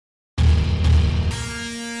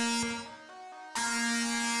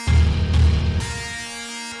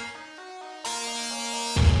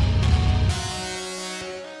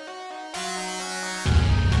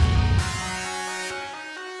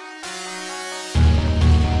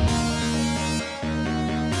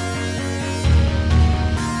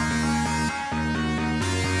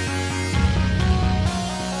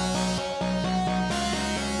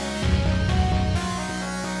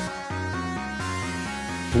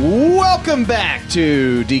Welcome back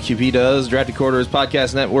to DQP Does, Drafty Quarters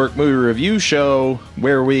Podcast Network movie review show,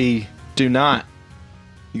 where we do not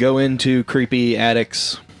go into creepy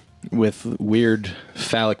attics with weird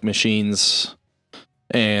phallic machines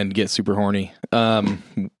and get super horny.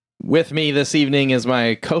 With me this evening is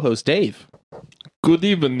my co-host Dave. Good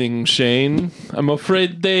evening, Shane. I'm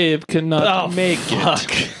afraid Dave cannot make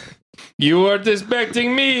it. You weren't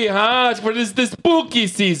expecting me, huh? For this the spooky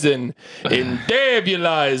season. And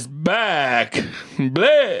Davula is back.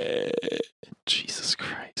 Bleh. Jesus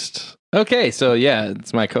Christ. Okay, so yeah,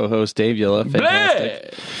 it's my co-host Davula.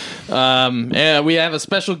 Fantastic. Yeah, we have a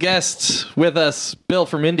special guest with us, Bill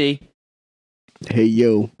from Indy. Hey,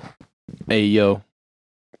 yo. Hey, yo.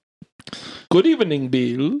 Good evening,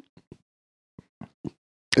 Bill.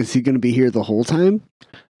 Is he going to be here the whole time?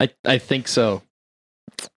 I think so.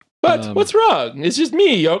 But what's wrong? It's just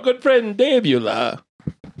me, your good friend Davula.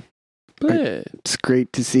 Bleh. It's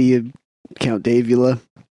great to see you, Count Davula.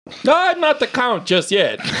 No, I'm not the count just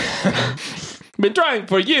yet. Been trying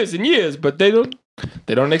for years and years, but they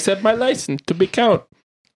don't accept my license to be count.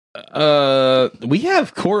 We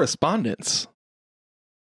have correspondence.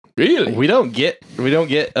 Really? We don't get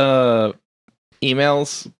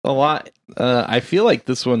emails a lot. I feel like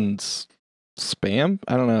this one's spam.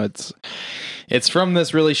 I don't know. It's from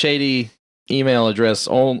this really shady email address.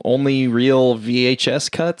 Only real VHS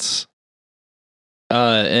cuts.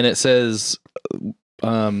 And it says,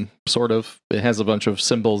 sort of. It has a bunch of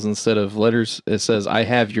symbols instead of letters. It says, "I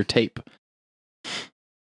have your tape."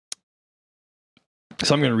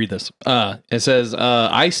 So I'm going to read this. It says,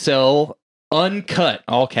 "I sell uncut,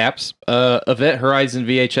 all caps, Event Horizon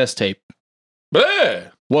VHS tape."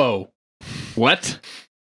 Bleh. Whoa. What?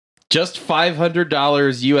 Just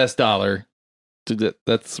 $500 US dollar.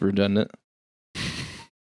 That's redundant.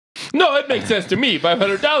 No, it makes sense to me.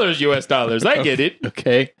 $500 US dollars. I get it.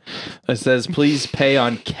 Okay. It says, "Please pay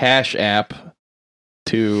on Cash App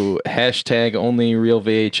to hashtag only real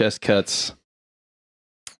VHS cuts.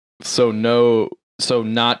 So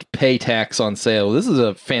not pay tax on sale." This is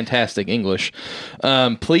a fantastic English.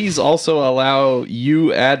 "Please also allow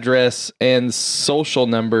you address and social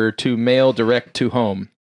number to mail direct to home.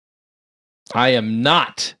 I am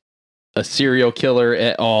not a serial killer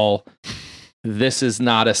at all. This is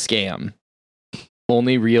not a scam.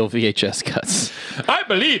 Only real VHS cuts." I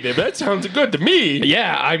believe him. That sounds good to me.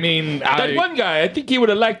 Yeah, I mean, That one guy, I think he would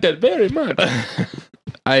have liked that very much.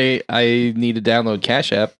 I need to download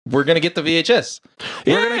Cash App. We're gonna get the VHS.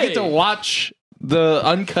 We're gonna get to watch the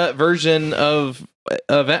uncut version of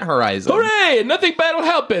Event Horizon. Hooray! Nothing bad will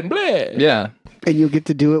happen. Bleh. Yeah, And you'll get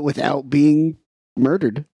to do it without being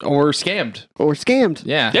murdered or scammed. or scammed.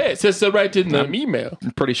 Yeah, Yeah, it says so right in the email.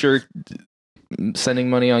 I'm pretty sure sending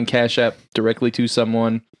money on Cash App directly to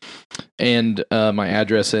someone and my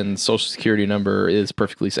address and social security number is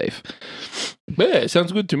perfectly safe. Bleh,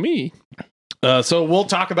 sounds good to me. So we'll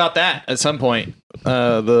talk about that at some point.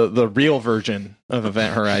 The real version of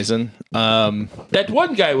Event Horizon. That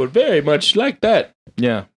one guy would very much like that.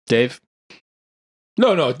 Yeah, Dave.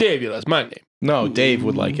 No, Davula's my name. No, Dave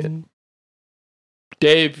would like it.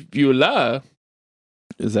 Davula.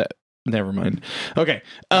 Is that? Never mind. Okay.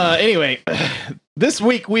 Anyway, this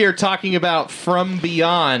week we are talking about From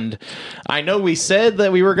Beyond. I know we said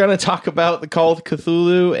that we were going to talk about the Call of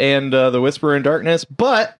Cthulhu and the Whisper in Darkness,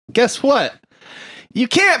 but guess what? You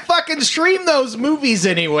can't fucking stream those movies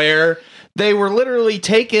anywhere. They were literally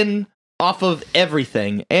taken off of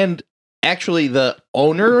everything. And actually, the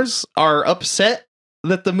owners are upset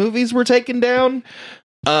that the movies were taken down.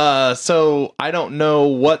 So I don't know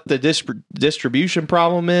what the distribution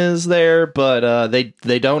problem is there, but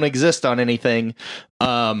they don't exist on anything.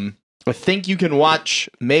 I think you can watch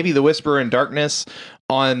maybe The Whisper in Darkness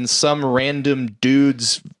on some random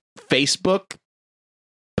dude's Facebook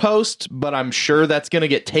post, but I'm sure that's going to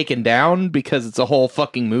get taken down because it's a whole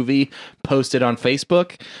fucking movie posted on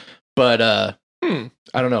Facebook. But I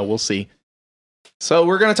don't know. We'll see. So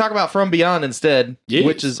we're going to talk about From Beyond instead,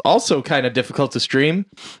 which is also kind of difficult to stream.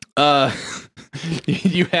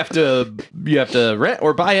 You have to rent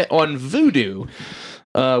or buy it on Vudu,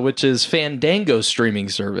 which is Fandango's streaming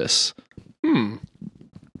service.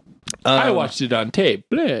 I watched it on tape.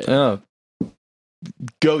 Bleh.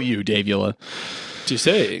 Go you, Davula. Just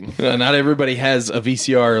saying. Not everybody has a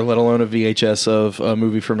VCR, let alone a VHS of a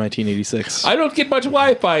movie from 1986. I don't get much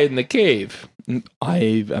Wi-Fi in the cave.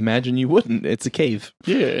 I imagine you wouldn't. It's a cave.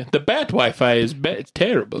 Yeah, the bat Wi-Fi is it's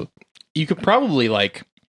terrible. You could probably like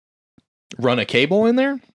run a cable in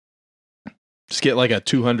there. Just get like a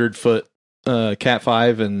 200-foot Cat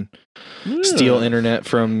 5 and steal internet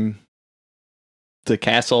from the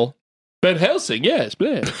castle. Van Helsing, yes,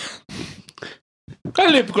 bleh. I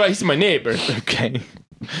live close. He's my neighbor. Okay.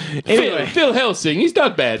 Anyway, Phil Helsing. He's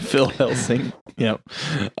not bad. Phil Helsing. Yep.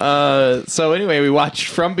 So anyway, we watched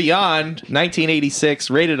From Beyond, 1986,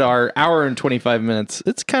 rated R, hour and 25 minutes.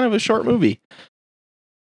 It's kind of a short movie.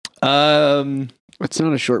 It's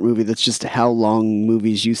not a short movie. That's just how long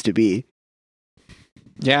movies used to be.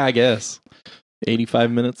 Yeah, I guess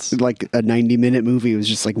 85 minutes. Like a 90-minute movie was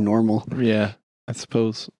just like normal. Yeah, I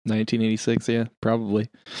suppose 1986. Yeah, probably.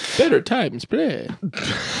 Better times, play.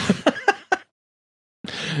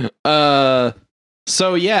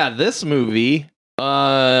 So yeah, this movie,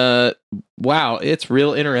 wow, it's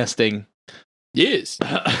real interesting. Yes.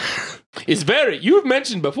 It's very, you've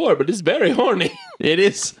mentioned before, but it's very horny. It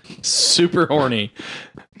is super horny.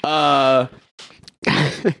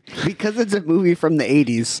 Because it's a movie from the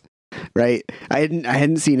 80s, right? I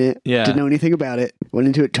hadn't seen it. Yeah. Didn't know anything about it. Went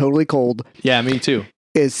into it totally cold. Yeah, me too.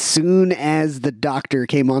 As soon as the doctor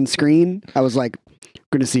came on screen, I was like,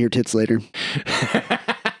 "Gonna see your tits later."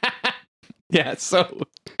 Yeah, so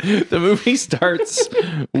the movie starts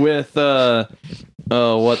with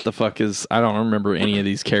what the fuck is, I don't remember any of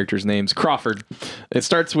these characters' names. Crawford. It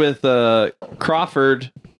starts with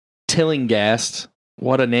Crawford Tillinghast.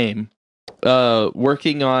 What a name.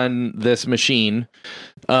 Working on this machine.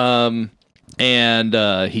 And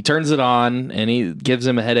he turns it on and he gives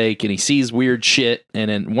him a headache and he sees weird shit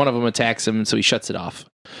and then one of them attacks him, so he shuts it off.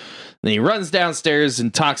 Then he runs downstairs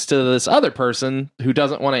and talks to this other person who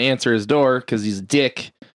doesn't want to answer his door because he's a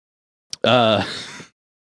dick. Dr.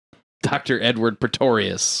 Edward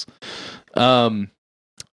Pretorius. And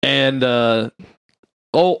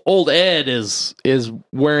old Ed is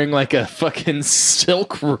wearing like a fucking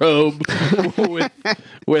silk robe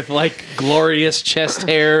with like glorious chest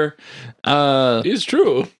hair. It's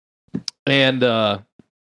true. And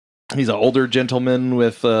he's an older gentleman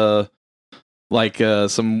with some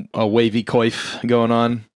wavy coif going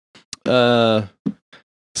on.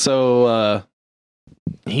 So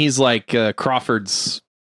he's like Crawford's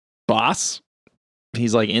boss.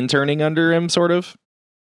 He's like interning under him, sort of.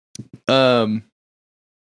 And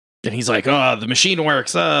he's like, "Oh, the machine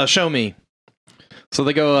works. Show me." So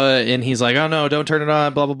they go, and he's like, "Oh no, don't turn it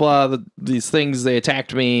on." Blah blah blah. These things, they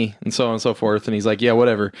attacked me, and so on and so forth. And he's like, "Yeah,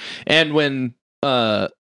 whatever." And when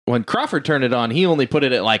Crawford turned it on, he only put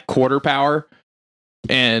it at like quarter power.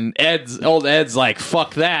 And old Ed's like,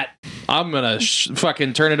 "Fuck that! I'm gonna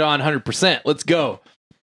fucking turn it on 100%. Let's go."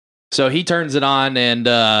 So he turns it on, and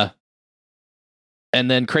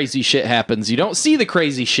then crazy shit happens. You don't see the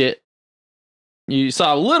crazy shit. You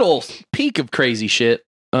saw a little peek of crazy shit,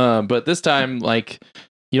 but this time, like,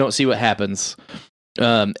 you don't see what happens.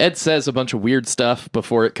 Ed says a bunch of weird stuff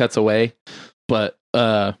before it cuts away, but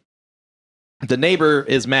the neighbor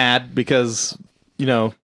is mad because, you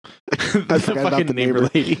know, I forgot about the neighbor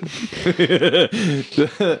lady.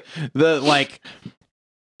 the like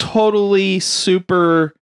totally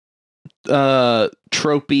super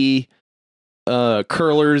tropey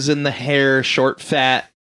curlers in the hair, short,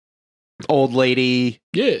 fat old lady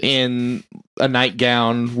in a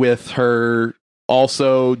nightgown with her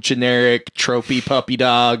also generic tropey puppy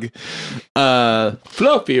dog,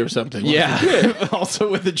 Fluffy or something. Yeah.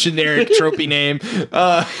 Also with a generic tropey name,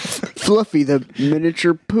 Fluffy, the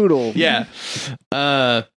miniature poodle. Yeah.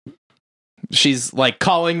 She's like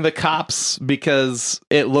calling the cops because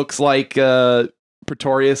it looks like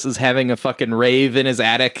Pretorius is having a fucking rave in his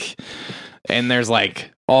attic, and there's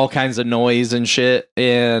like all kinds of noise and shit,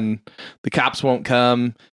 and the cops won't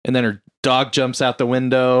come, and then her dog jumps out the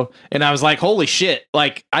window, and I was like, holy shit,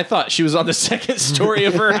 like I thought she was on the second story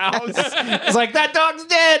of her house. I was like, that dog's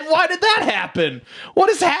dead. Why did that happen? What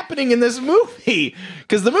is happening in this movie?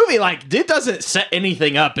 Because the movie, like, it doesn't set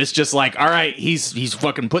anything up. It's just like, all right, he's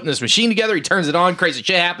fucking putting this machine together, he turns it on, crazy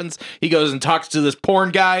shit happens, he goes and talks to this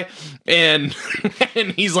porn guy, and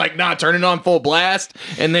and he's like, nah, turn it on full blast,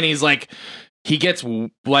 and then he's like, he gets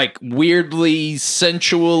like weirdly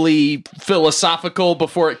sensually philosophical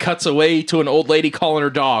before it cuts away to an old lady calling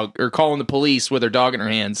her dog, or calling the police with her dog in her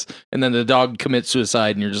hands, and then the dog commits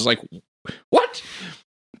suicide, and you're just like, what?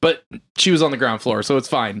 But she was on the ground floor, so it's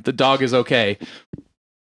fine. The dog is okay.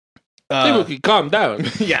 Calm down.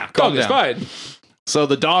 Yeah, calm down. It's fine. So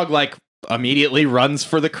the dog like immediately runs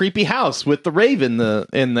for the creepy house with the rave in the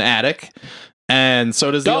attic, and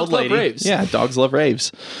so does the old lady. Dogs love raves. Yeah, dogs love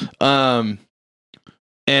raves.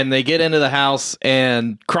 And they get into the house,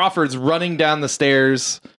 and Crawford's running down the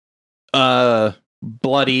stairs,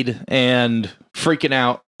 bloodied and freaking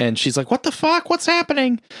out. And she's like, "What the fuck? What's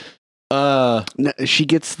happening?" No, she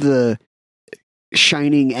gets the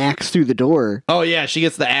shining axe through the door. Oh yeah, she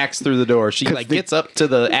gets the axe through the door. She like gets up to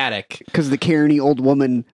the attic because the Kareny old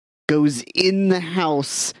woman goes in the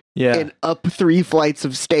house Yeah. and up 3 flights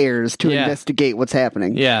of stairs to Yeah. investigate what's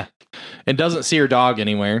happening. Yeah. And doesn't see her dog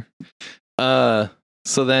anywhere.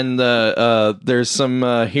 So then there's some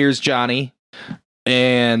here's Johnny,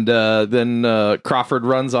 and then Crawford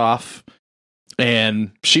runs off,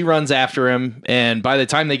 and she runs after him, and by the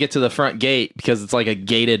time they get to the front gate, because it's like a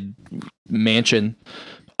gated mansion,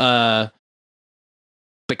 the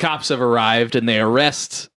cops have arrived and they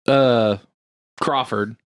arrest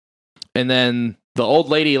Crawford, and then the old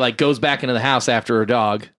lady like goes back into the house after her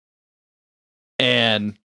dog,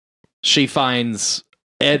 and she finds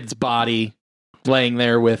Ed's body laying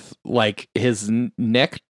there with like his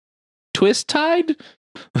neck twist tied.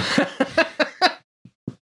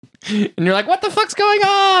 And you're like, what the fuck's going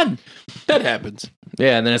on? That happens.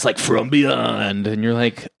 Yeah, and then it's like From Beyond, and you're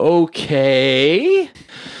like, okay.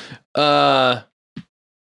 And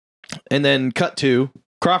then cut to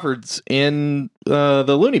Crawford's in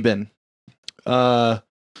the loony bin. Because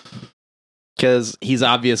he's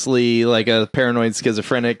obviously like a paranoid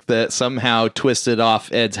schizophrenic that somehow twisted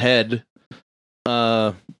off Ed's head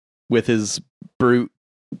with his brute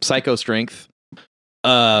psycho strength.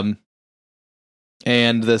 And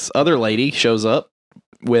this other lady shows up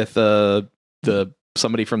with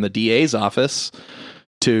somebody from the DA's office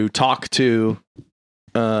to talk to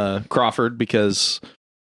Crawford because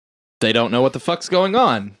they don't know what the fuck's going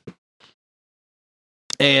on.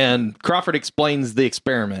 And Crawford explains the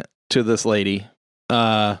experiment to this lady,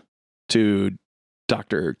 to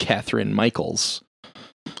Dr. Catherine Michaels.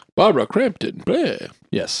 Barbara Crampton. Bleh.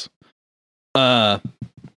 Yes. And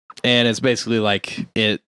it's basically like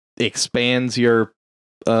it expands your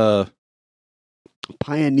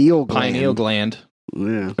Pineal gland,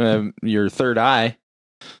 Yeah. your third eye,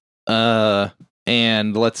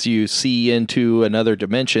 and lets you see into another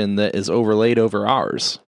dimension that is overlaid over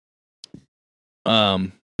ours.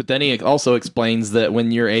 But then he also explains that when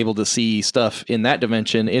you're able to see stuff in that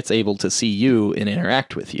dimension, it's able to see you and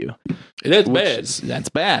interact with you. That's bad. That's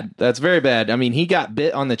bad. That's very bad. I mean, he got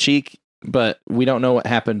bit on the cheek, but we don't know what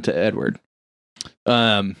happened to Edward.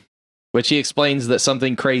 Which he explains that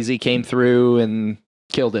something crazy came through and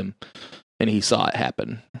killed him, and he saw it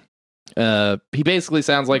happen. He basically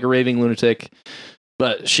sounds like a raving lunatic,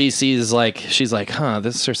 but she's like,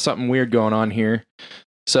 there's something weird going on here.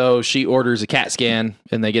 So she orders a CAT scan,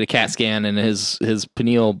 and they get a CAT scan, and his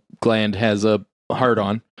pineal gland has a heart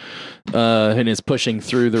on, and is pushing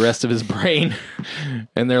through the rest of his brain.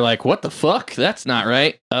 And they're like, what the fuck? That's not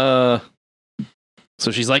right. So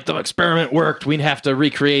she's like, the experiment worked. We'd have to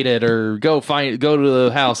recreate it or go to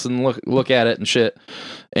the house and look at it and shit.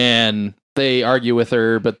 And they argue with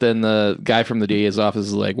her, but then the guy from the DA's office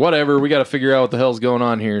is like, whatever, we got to figure out what the hell's going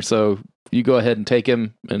on here. So you go ahead and take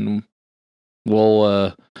him, and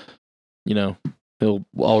we'll,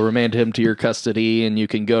 I'll remand him to your custody, and you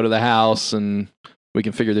can go to the house and we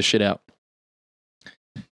can figure this shit out.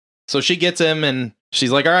 So she gets him, and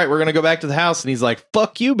she's like, all right, we're going to go back to the house. And he's like,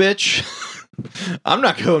 fuck you, bitch. I'm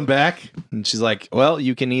not going back. And she's like, well,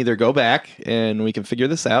 you can either go back and we can figure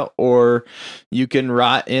this out, or you can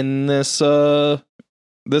rot in this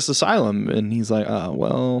this asylum. And he's like, oh,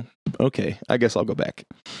 well, okay, I guess I'll go back.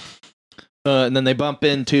 And then they bump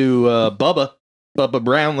into Bubba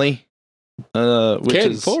Brownlee, which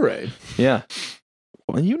Ken is Foray. Yeah.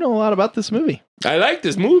 Well, you know a lot about this movie. I like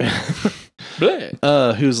this movie.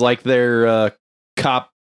 Bleh. Who's like their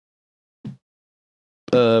cop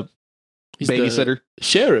He's babysitter. the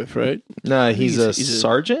sheriff, right? No, he's a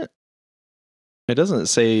sergeant. It doesn't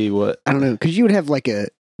say what. I don't know, because you would have like a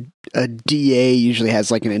DA usually has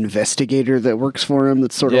like an investigator that works for him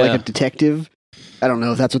that's sort of like a detective. I don't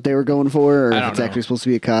know if that's what they were going for, or if it's actually supposed to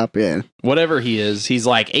be a cop. Yeah. Whatever he is, he's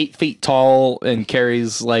like 8 feet tall and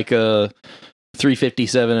carries like a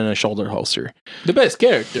 357 in a shoulder holster. The best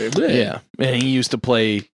character. Bleh. Yeah. And he used to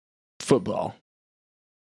play football.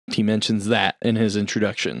 He mentions that in his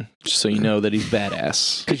introduction, just so you know that he's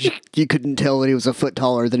badass. Because you couldn't tell that he was a foot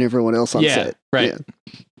taller than everyone else on set. Right.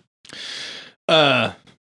 Yeah.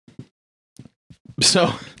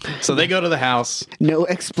 So they go to the house. No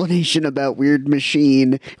explanation about weird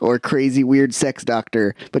machine or crazy weird sex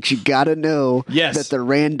doctor, but you gotta know that the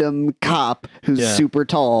random cop who's super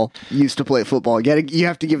tall used to play football. You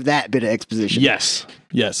have to give that bit of exposition. Yes.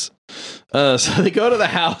 So they go to the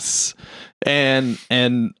house, and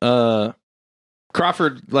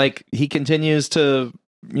Crawford, like, he continues to,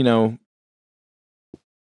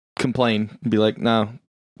 complain, be like, no.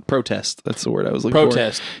 Protest. That's the word I was looking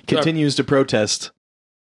for. Continues to protest.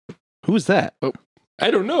 Who is that? Oh, I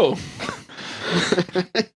don't know.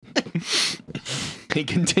 He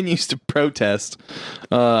continues to protest.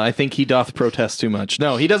 I think he doth protest too much.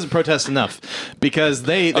 No, he doesn't protest enough because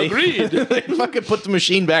they agreed. They fucking put the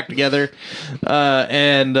machine back together,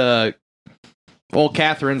 and old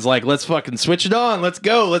Catherine's like, "Let's fucking switch it on. Let's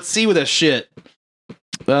go. Let's see with this shit."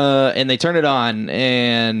 And they turn it on,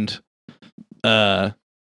 and they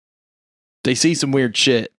see some weird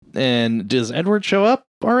shit. And does Edward show up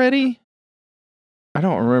already? I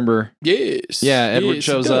don't remember. Yes. Yeah, Edward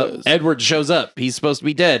shows up. Edward shows up. He's supposed to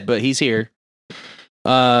be dead, but he's here.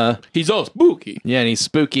 He's all spooky. Yeah, and he's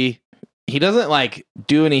spooky. He doesn't like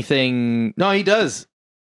do anything. No, he does.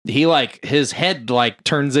 He like his head like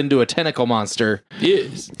turns into a tentacle monster.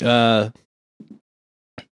 Yes. And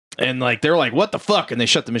like they're like, "What the fuck?" And they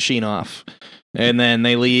shut the machine off. And then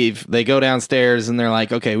they leave. They go downstairs and they're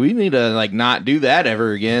like, "Okay, we need to like not do that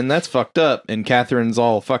ever again. That's fucked up." And Catherine's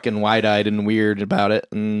all fucking wide-eyed and weird about it.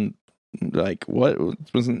 And like, "What?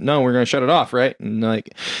 No, we're gonna shut it off, right?" And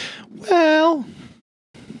like, "Well,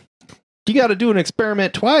 you got to do an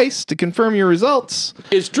experiment twice to confirm your results."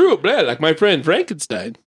 It's true, blah, like my friend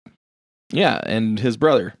Frankenstein. Yeah, and his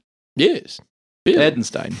brother. Yes.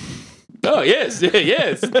 Edenstein. Oh, yes.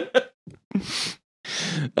 Yes.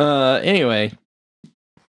 Anyway.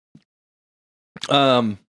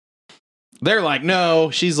 They're like, "No."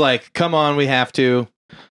 She's like, "Come on, we have to."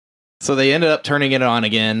 So they ended up turning it on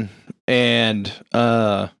again. And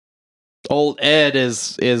old Ed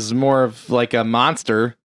is more of like a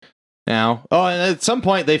monster now. Oh, and at some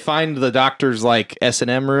point they find the doctor's like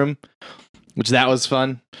S&M room, which that was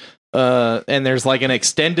fun. And there's like an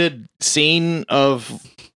extended scene of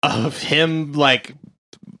him like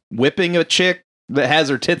whipping a chick that has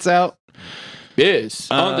her tits out. Yes,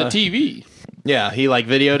 on the TV. Yeah, he like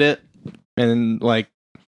videoed it, and like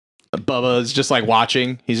Bubba is just like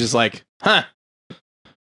watching. He's just like, "Huh,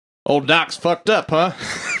 old Doc's fucked up, huh?"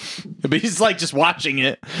 But he's like just watching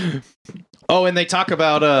it. Oh, and they talk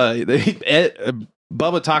about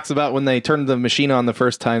Bubba talks about when they turned the machine on the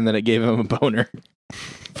first time that it gave him a boner.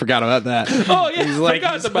 Forgot about that. Oh yeah,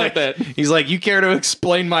 forgot about that. He's like, "You care to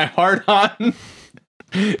explain my hard on?"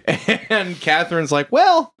 And Catherine's like,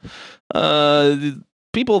 "Well,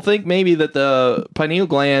 people think maybe that the pineal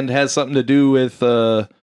gland has something to do with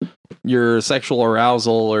your sexual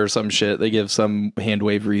arousal or some shit." They give some hand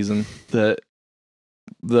wave reason that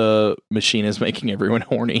the machine is making everyone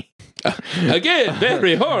horny. Again,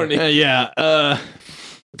 very horny. Yeah.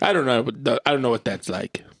 I don't know what that's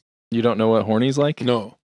like. You don't know what horny's like?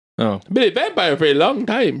 No. Oh. I've been a vampire for a long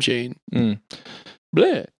time, Shane.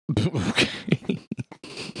 Bleh. Okay.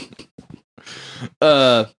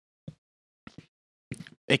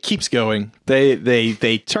 It keeps going.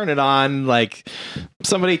 They turn it on, like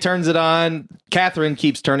somebody turns it on. Catherine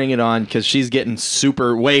keeps turning it on because she's getting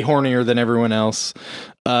way hornier than everyone else.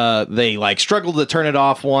 They like struggle to turn it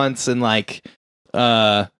off once, and like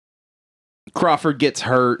Crawford gets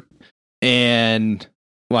hurt and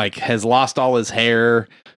like has lost all his hair,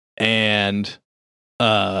 and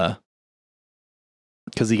because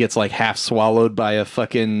he gets like half swallowed by a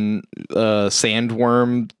fucking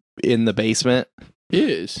sandworm in the basement.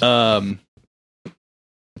 Yes. And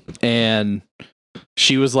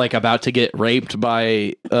she was like about to get raped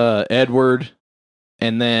by Edward,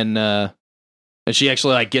 and then and she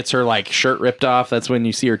actually like gets her like shirt ripped off. That's when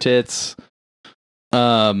you see her tits.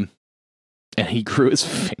 And he grew his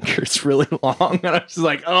fingers really long, and I was just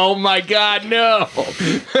like, "Oh my god, no!"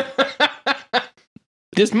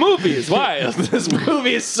 This movie is wild. This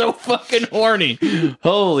movie is so fucking horny.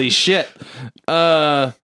 Holy shit.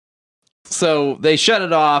 So they shut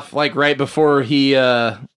it off like right before he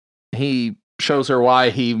shows her why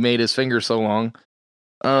he made his finger so long.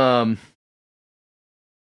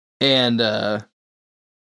 And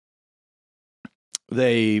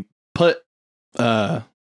they put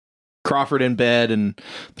Crawford in bed, and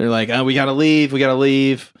they're like, "Oh, we gotta leave.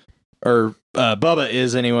 Or Bubba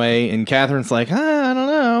is anyway, and Catherine's like, I don't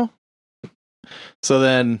know. So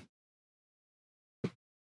then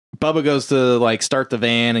Bubba goes to like start the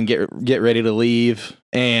van and get ready to leave,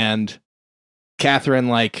 and Catherine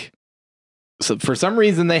like, so for some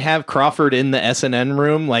reason they have Crawford in the S&N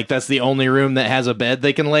room, like that's the only room that has a bed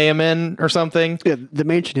they can lay him in or something. Yeah, the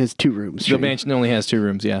mansion has 2 rooms. The mansion only has 2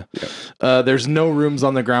 rooms. Yeah. There's no rooms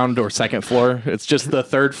on the ground or second floor. It's just the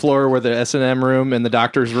 3rd floor where the S&M room and the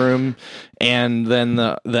doctor's room, and then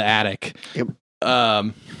the attic. Yep.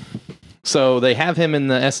 So they have him in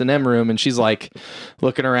the S&M room, and she's like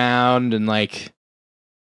looking around, and like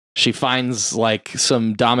she finds like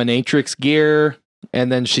some dominatrix gear,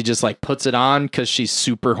 and then she just like puts it on because she's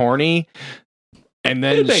super horny. And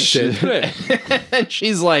then and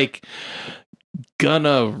she's like,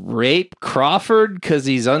 gonna rape Crawford because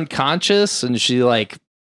he's unconscious, and she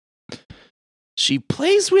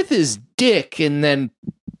plays with his dick and then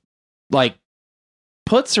like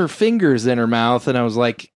puts her fingers in her mouth, and I was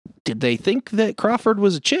like, did they think that Crawford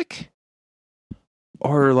was a chick?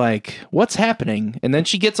 Or like, what's happening? And then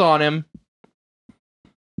she gets on him.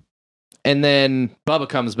 And then Bubba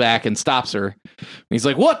comes back and stops her. And he's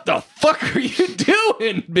like, what the fuck are you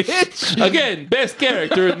doing, bitch? Again, best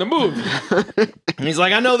character in the movie. And he's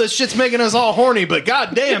like, I know this shit's making us all horny, but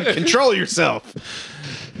goddamn, control yourself.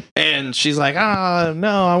 And she's like,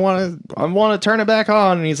 no, I want to turn it back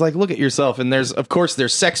on. And he's like, look at yourself. And there's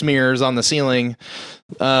sex mirrors on the ceiling.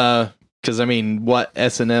 Because, I mean, what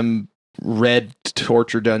S&M red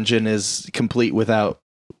torture dungeon is complete without,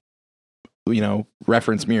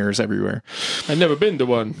 reference mirrors everywhere. I've never been to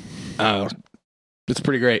one. Oh, it's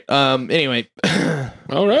pretty great. Anyway.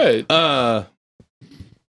 All right.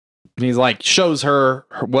 He's like, shows her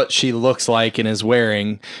what she looks like and is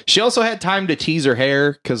wearing. She also had time to tease her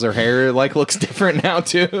hair because her hair like looks different now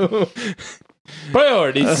too.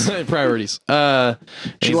 Priorities. Priorities.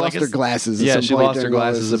 She lost her glasses. Yeah, she lost her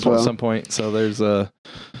glasses at some point. So there's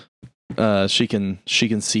she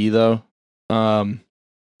can see though.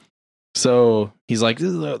 So he's like,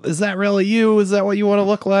 is that really you? Is that what you want to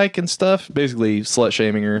look like and stuff? Basically slut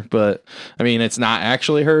shaming her, but I mean, it's not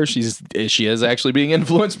actually her. She is actually being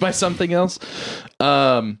influenced by something else.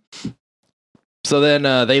 So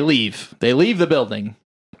then they leave the building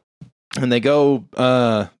and they go,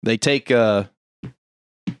 they take, no,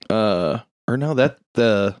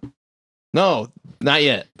 not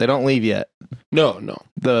yet. They don't leave yet. No.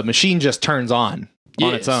 The machine just turns on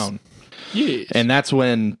its own. Yes. And that's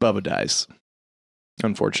when Bubba dies.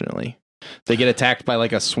 Unfortunately. They get attacked by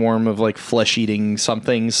like a swarm of like flesh-eating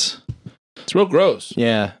somethings. It's real gross.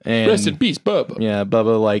 Yeah. And rest in peace, Bubba. Yeah,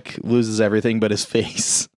 Bubba like loses everything but his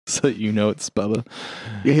face. So it's Bubba.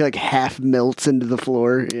 Yeah, he like half melts into the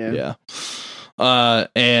floor. Yeah.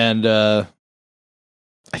 And I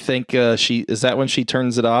think is that when she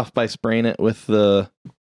turns it off by spraying it with the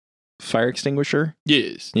fire extinguisher?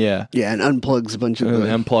 Yes. Yeah, and unplugs a bunch of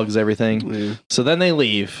unplugs everything. Yeah. So then they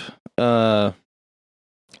leave. And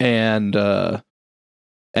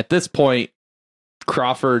at this point,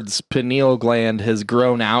 Crawford's pineal gland has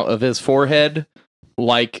grown out of his forehead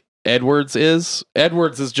like Edwards is.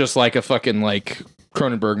 Edwards is just like a fucking like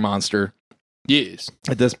Cronenberg monster. Yes.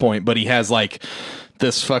 At this point, but he has like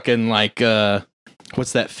this fucking like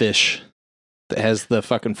what's that fish that has the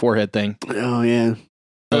fucking forehead thing? Oh yeah.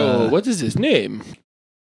 What is his name?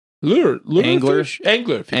 Anglerfish.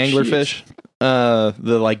 Anglerfish.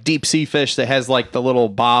 The like deep sea fish that has like the little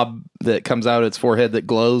bob that comes out of its forehead that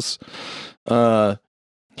glows.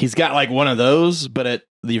 He's got like one of those, but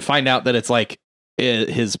you find out that it's like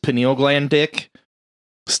his pineal gland dick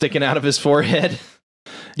sticking out of his forehead.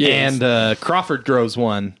 Yes. And Crawford grows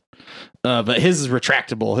one, but his is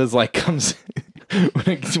retractable. His like comes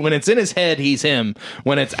when it's in his head, he's him.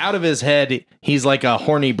 When it's out of his head, he's like a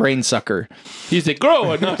horny brain sucker. He's a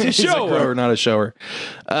grower, not a shower. He's a grower, not a shower.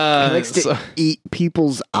 He likes to eat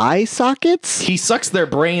people's eye sockets. He sucks their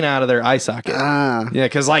brain out of their eye socket. Yeah,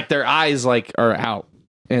 because like their eyes like are out,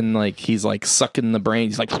 and like he's like sucking the brain.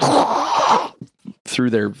 He's like through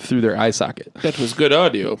their eye socket. That was good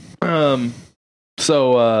audio.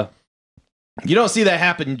 So you don't see that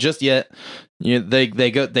happen just yet.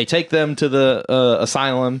 They take them to the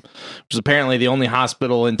asylum, which is apparently the only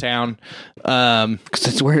hospital in town. Because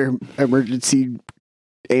it's where emergency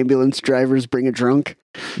ambulance drivers bring a drunk.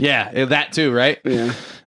 Yeah, that too, right? Yeah.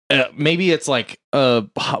 Maybe it's like a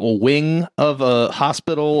wing of a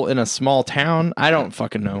hospital in a small town. I don't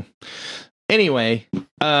fucking know. Anyway,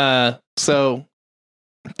 so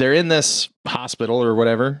they're in this hospital or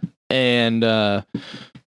whatever, and the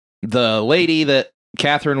lady that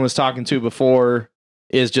Catherine was talking to before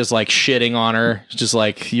is just like shitting on her. It's just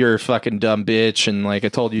like, you're a fucking dumb bitch, and like I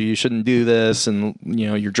told you shouldn't do this, and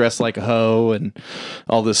you're dressed like a hoe and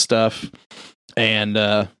all this stuff.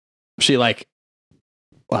 And she like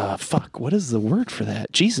fuck, what is the word for that?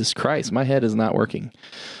 Jesus Christ, my head is not working.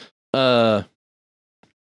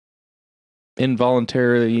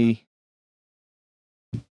 Involuntarily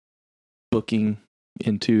booking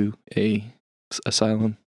into a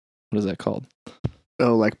asylum. What is that called?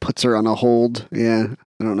 Oh, like puts her on a hold. Yeah,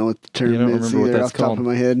 I don't know what the term is either off the top of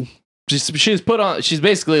my head. She's put on. She's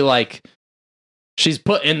basically like she's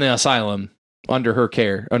put in the asylum under her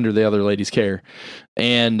care, under the other lady's care,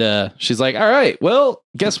 and she's like, "All right, well,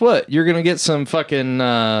 guess what? You're gonna get some fucking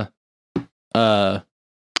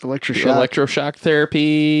electroshock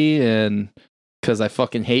therapy, and because I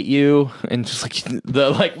fucking hate you. And just like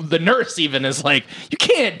the nurse even is like, you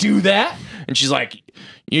can't do that. And she's like,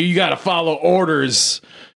 you got to follow orders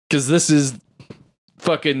because this is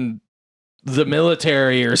fucking the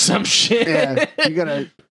military or some shit. Yeah, you got to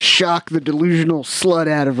shock the delusional slut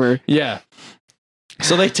out of her. Yeah.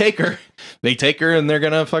 So they take her and they're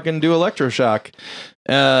going to fucking do electroshock.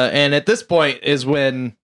 And at this point is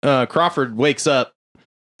when Crawford wakes up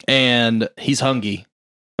and he's hungry.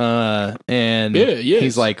 And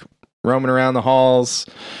he's like roaming around the halls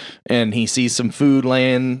and he sees some food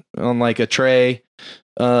laying on like a tray,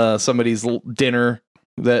 somebody's dinner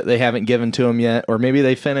that they haven't given to him yet, or maybe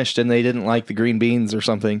they finished and they didn't like the green beans or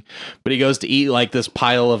something, but he goes to eat like this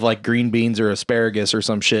pile of like green beans or asparagus or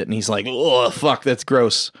some shit. And he's like, oh fuck, that's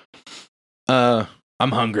gross. I'm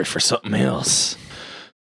hungry for something else.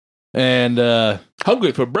 And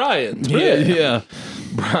hungry for Brian's. Yeah.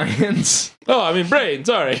 Brian's. Oh, I mean brain.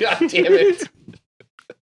 Sorry. God damn it.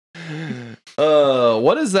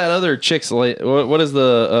 What is that other chick's like? What is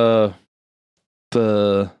the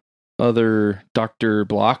other Dr.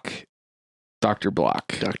 Block? Dr.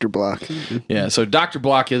 Block. Yeah. So Dr.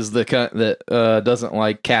 Block is the that doesn't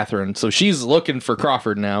like Catherine. So she's looking for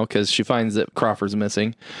Crawford now because she finds that Crawford's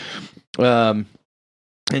missing. And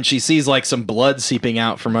she sees like some blood seeping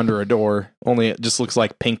out from under a door, only it just looks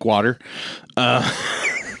like pink water.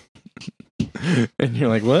 And you're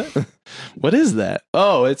like, what? What is that?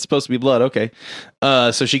 Oh, it's supposed to be blood. Okay.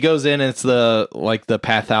 So she goes in and it's the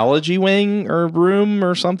pathology wing or room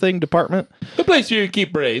or something department. The place where you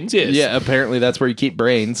keep brains, yes. Yeah, apparently that's where you keep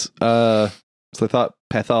brains. So I thought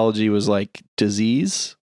pathology was like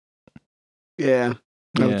disease. Yeah.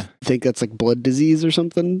 I would think that's like blood disease or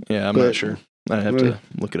something. Yeah, I'm not sure. I have to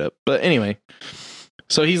look it up. But anyway,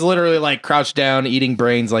 so he's literally like crouched down eating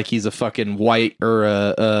brains like he's a fucking white or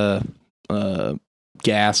a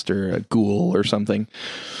ghast or a ghoul or something.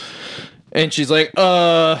 And she's like,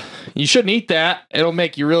 you shouldn't eat that. It'll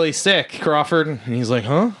make you really sick, Crawford. And he's like,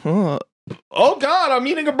 huh? Oh God, I'm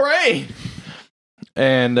eating a brain.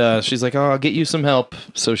 And she's like, oh, I'll get you some help.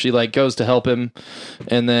 So she like goes to help him.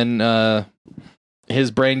 And then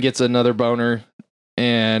his brain gets another boner.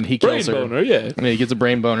 And he kills her. Boner, yeah. He gets a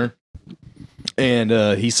brain boner.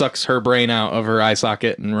 And he sucks her brain out of her eye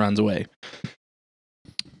socket and runs away.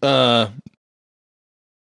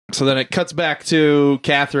 So then it cuts back to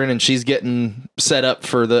Catherine, and she's getting set up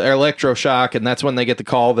for the electroshock, and that's when they get the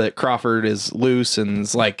call that Crawford is loose and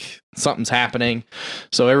it's like something's happening.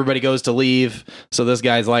 So everybody goes to leave. So this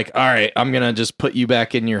guy's like, all right, I'm going to just put you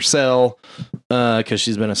back in your cell because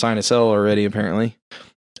she's been assigned a cell already, apparently.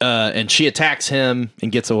 And she attacks him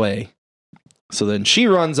and gets away. So then she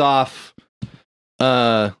runs off.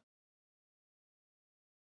 And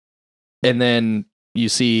then you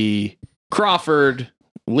see Crawford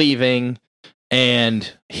leaving, and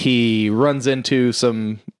he runs into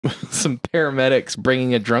some paramedics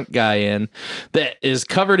bringing a drunk guy in that is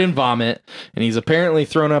covered in vomit, and he's apparently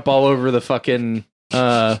thrown up all over the fucking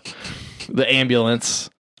the ambulance.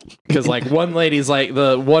 Because like one lady's like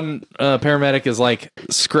the one paramedic is like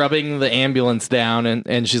scrubbing the ambulance down,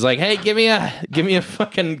 and she's like, hey, give me a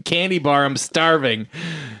fucking candy bar, I'm starving.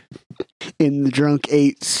 And the drunk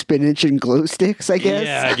ate spinach and glow sticks, I guess.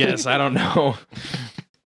 Yeah, I guess. I don't know.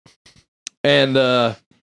 And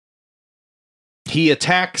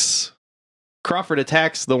Crawford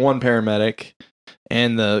attacks the one paramedic,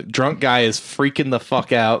 and the drunk guy is freaking the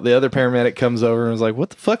fuck out. The other paramedic comes over and is like, what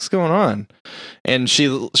the fuck's going on? And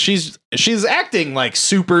she's acting like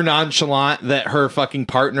super nonchalant that her fucking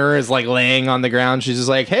partner is like laying on the ground. She's just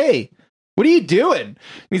like, hey, what are you doing? And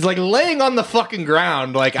he's like laying on the fucking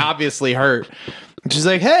ground, like obviously hurt. And she's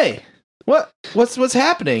like, hey, what's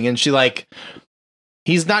happening? And she like,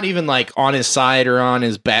 he's not even like on his side or on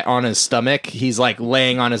his back, on his stomach. He's like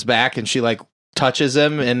laying on his back, and she like touches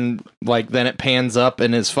him, and like then it pans up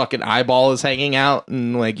and his fucking eyeball is hanging out,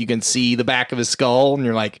 and like you can see the back of his skull, and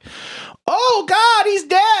you're like, oh God, he's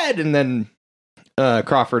dead. And then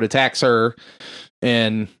Crawford attacks her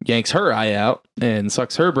and yanks her eye out and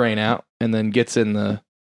sucks her brain out, and then gets in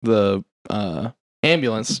the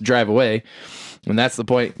ambulance to drive away. And that's the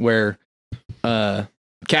point where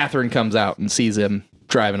Catherine comes out and sees him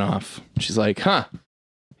driving off. She's like, huh,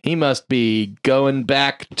 he must be going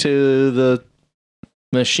back to the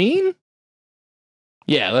machine.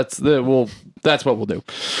 Yeah, that's what we'll do.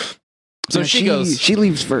 So she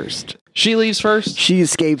leaves first. She leaves first. She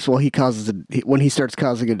escapes while when he starts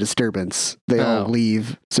causing a disturbance. They all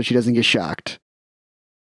leave so she doesn't get shocked.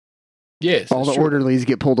 Yes, all the orderlies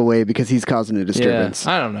get pulled away because he's causing a disturbance.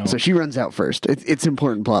 Yeah, I don't know. So she runs out first. It's an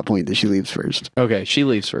important plot point that she leaves first. Okay, she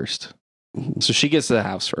leaves first. So she gets to the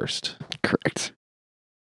house first. Correct.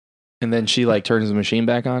 And then she like turns the machine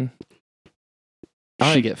back on.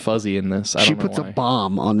 I get fuzzy in this. She puts a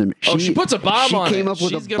bomb on the machine. She puts a bomb on it. She came up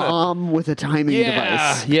with a bomb with a timing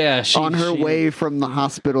device. Yeah. On her way from the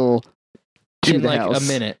hospital to in the like house.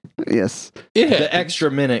 A minute. Yes. Yeah. The extra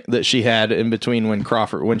minute that she had in between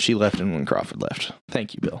when she left and when Crawford left.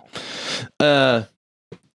 Thank you, Bill.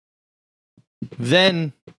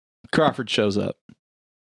 Then Crawford shows up.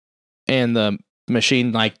 And the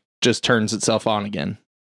machine like just turns itself on again.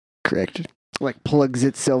 Correct. Like plugs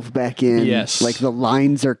itself back in. Yes. Like the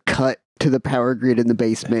lines are cut to the power grid in the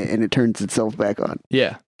basement and it turns itself back on.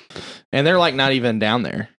 Yeah. And they're like not even down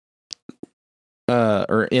there.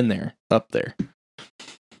 Or in there. Up there.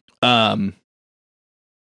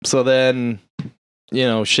 So then,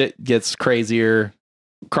 shit gets crazier.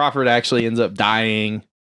 Crawford actually ends up dying.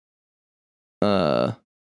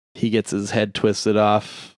 He gets his head twisted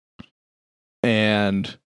off.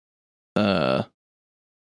 And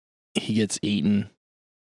he gets eaten.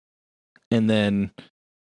 And then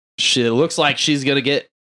it looks like she's gonna get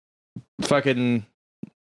fucking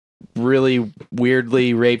really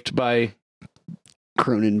weirdly raped by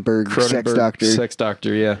Cronenberg sex doctor. Sex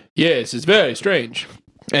doctor, yeah. Yes, it's very strange.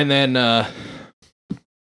 And then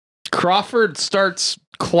Crawford starts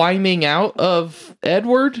climbing out of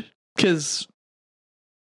Edward because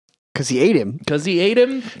he ate him.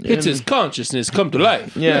 It's his consciousness come to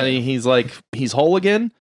life. Yeah, he's like, he's whole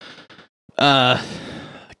again. God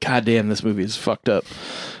damn, this movie is fucked up.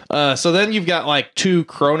 So then you've got like two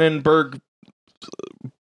Cronenberg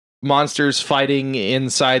monsters fighting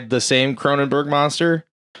inside the same Cronenberg monster,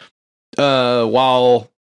 while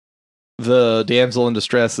the damsel in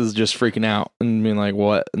distress is just freaking out and being like,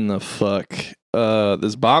 what in the fuck?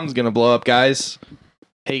 This bomb's gonna blow up, guys.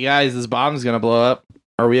 Hey guys, this bomb's gonna blow up.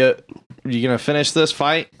 Are you gonna finish this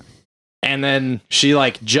fight? And then she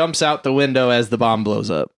like jumps out the window as the bomb blows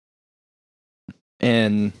up.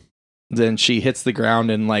 And then she hits the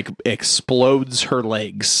ground and like explodes her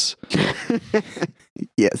legs.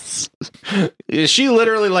 Yes. She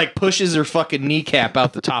literally like pushes her fucking kneecap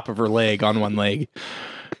out the top of her leg on one leg.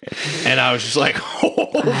 And I was just like,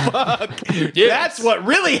 oh, fuck. Yes. That's what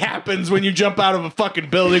really happens when you jump out of a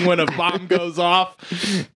fucking building when a bomb goes off.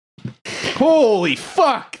 Holy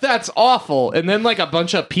fuck, that's awful. And then like a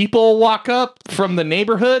bunch of people walk up from the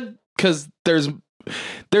neighborhood because there's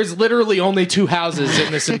literally only 2 houses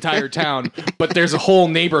in this entire town, but there's a whole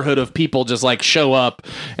neighborhood of people just like show up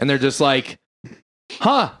and they're just like,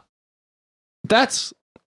 huh, that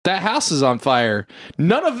house is on fire.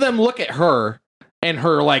 None of them look at her and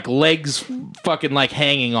her like legs fucking like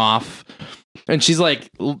hanging off. And she's like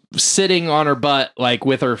sitting on her butt, like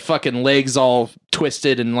with her fucking legs all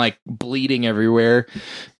twisted and like bleeding everywhere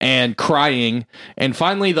and crying. And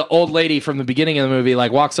finally, the old lady from the beginning of the movie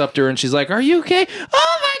like walks up to her and she's like, "Are you okay?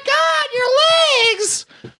 Oh my God, your legs!"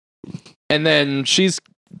 And then she's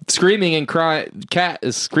screaming and crying. Cat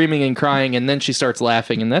is screaming and crying. And then she starts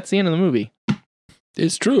laughing. And that's the end of the movie.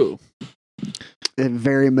 It's true. A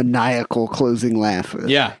very maniacal closing laugh.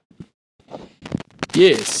 Yeah.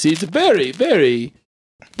 Yes, it's a very, very,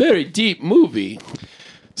 very deep movie.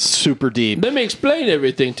 Super deep. Let me explain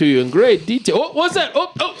everything to you in great detail. Oh, what's that?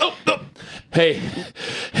 Oh. Hey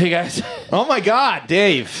guys. Oh my God,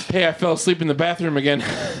 Dave. Hey, I fell asleep in the bathroom again.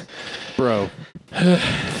 Bro.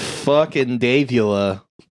 Fucking Davula.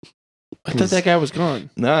 I thought that guy was gone.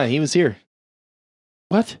 Nah, he was here.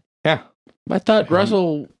 What? Yeah. I thought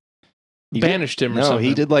Russell banished him or something. No,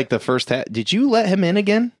 he did like the first Did you let him in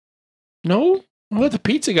again? No. I let the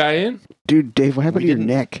pizza guy in. Dude, Dave, what happened to your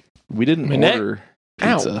neck? We didn't order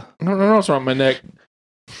pizza. Ow. I don't know what's wrong with my neck.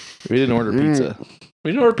 We didn't order pizza.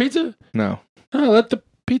 We didn't order pizza? No. Oh, let the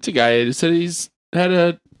pizza guy in. He said he's had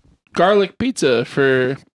a garlic pizza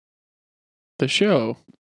for the show.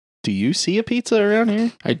 Do you see a pizza around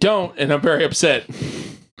here? I don't, and I'm very upset.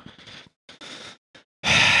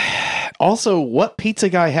 Also, what pizza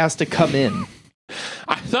guy has to come in?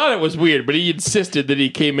 I thought it was weird, but he insisted that he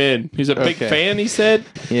came in. He's a big fan, he said.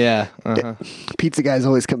 Yeah. Uh-huh. Pizza guys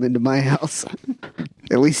always come into my house.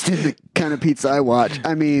 At least in the kind of pizza I watch.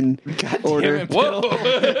 I mean, order. Whoa.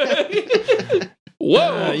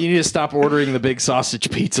 Whoa. You need to stop ordering the big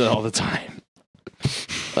sausage pizza all the time.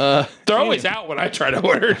 They're always out when I try to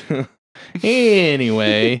order.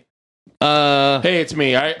 Anyway. Hey, it's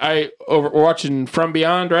me. We're watching From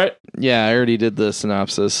Beyond, right? Yeah, I already did the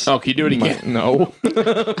synopsis. Oh, can you do it again? No.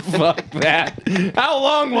 Fuck that. How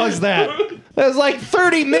long was that? That was like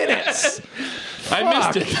 30 minutes. I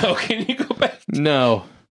missed it, though. Can you go back? No.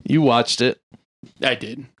 You watched it. I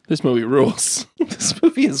did. This movie rules. This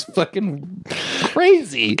movie is fucking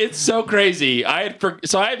crazy. It's so crazy. I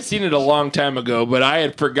had seen it a long time ago, but I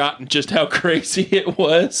had forgotten just how crazy it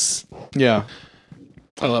was. Yeah.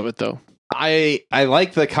 I love it though. I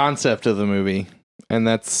like the concept of the movie, and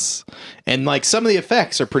like some of the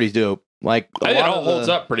effects are pretty dope. Like I think it all holds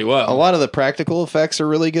up pretty well. A lot of the practical effects are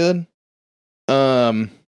really good. But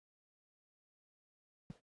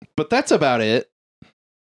that's about it.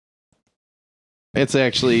 It's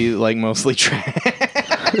actually like mostly trash.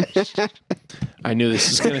 I knew this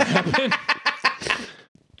was going to happen.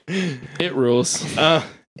 It rules.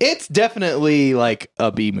 It's definitely like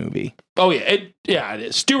a B movie. Oh yeah, it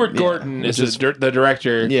is. Stuart Gordon is the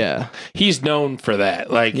director. Yeah, he's known for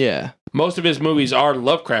that. Like, yeah, most of his movies are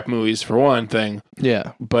Lovecraft movies for one thing.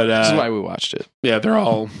 Yeah, but that's why we watched it. Yeah, they're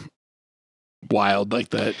all wild like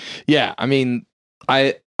that. Yeah, I mean,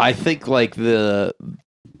 I think like I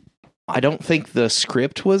don't think the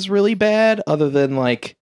script was really bad, other than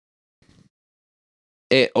like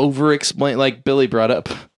it over-explained, like Billy brought up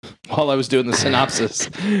while I was doing the synopsis,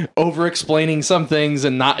 over-explaining some things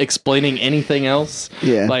and not explaining anything else.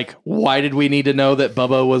 Yeah. Like, why did we need to know that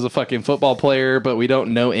Bubba was a fucking football player, but we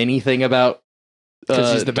don't know anything about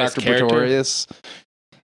he's the best Dr. character? Pretorius?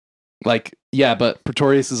 Like, yeah, but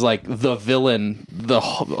Pretorius is like the villain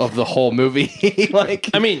of the whole movie. Like,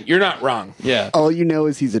 I mean, you're not wrong. Yeah. All you know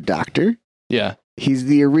is he's a doctor. Yeah. He's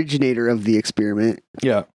the originator of the experiment.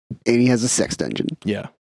 Yeah. And he has a sex dungeon. Yeah.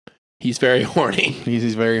 He's very horny.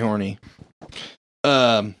 He's very horny.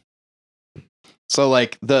 So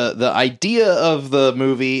like the idea of the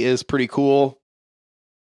movie is pretty cool,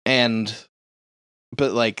 but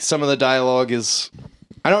like some of the dialogue is,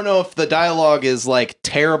 I don't know if the dialogue is like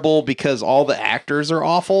terrible because all the actors are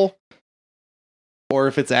awful, or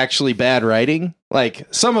if it's actually bad writing. Like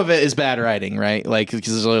some of it is bad writing, right? Like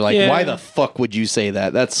because they're like, why the fuck would you say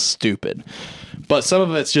that? That's stupid. But some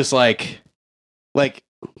of it's just like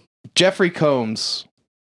Jeffrey Combs.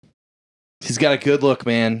 He's got a good look,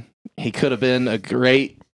 man. He could have been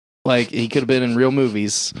he could have been in real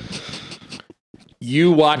movies.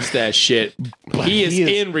 You watch that shit. He is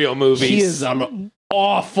in real movies. He is an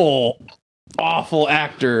awful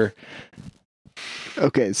actor.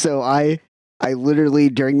 Okay, so I literally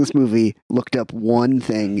during this movie looked up one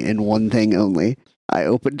thing and one thing only. I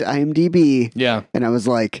opened IMDb. Yeah. And I was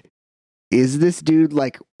like, is this dude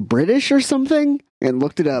like British or something? And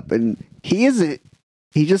looked it up, and he isn't.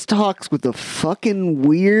 He just talks with a fucking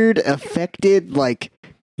weird, affected, like,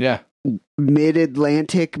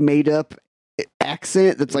 mid-Atlantic made-up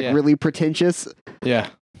accent that's like really pretentious. Yeah.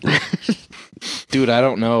 Dude, I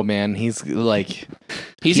don't know, man. He's like...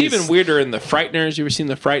 He's even weirder in The Frighteners. You ever seen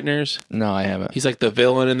The Frighteners? No, I haven't. He's like the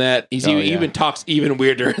villain in that. He even talks even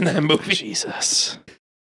weirder in that movie. Jesus.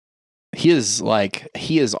 He is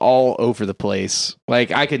all over the place.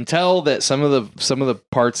 Like, I can tell that some of the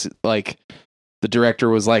parts, like, the director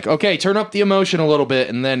was like, okay, turn up the emotion a little bit,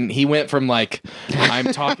 and then he went from like, I'm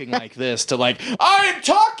talking like this to like, I'm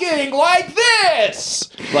talking like this.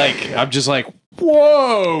 Like, I'm just like,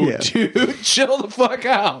 whoa, dude, chill the fuck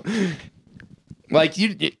out. Like,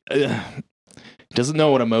 you doesn't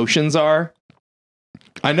know what emotions are.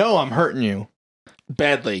 I know I'm hurting you.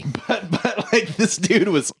 Badly. But like, this dude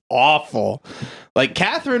was awful. Like,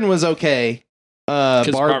 Catherine was okay.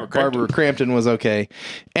 Barbara Crampton was okay.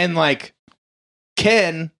 And like,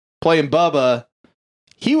 Ken playing Bubba,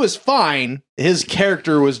 he was fine. His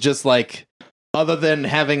character was just like, other than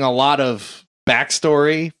having a lot of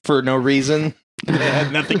backstory for no reason, it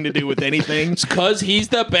had nothing to do with anything. It's because he's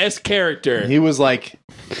the best character. He was like,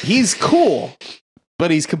 he's cool,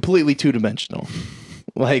 but he's completely two-dimensional.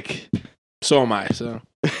 Like, so am I. So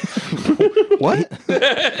what?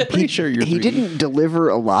 Pretty sure he didn't deliver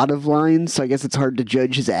a lot of lines, so I guess it's hard to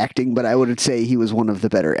judge his acting. But I would say he was one of the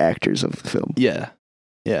better actors of the film. Yeah.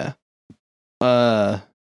 I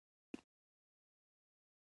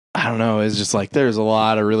don't know. It's just like there's a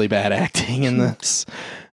lot of really bad acting in this,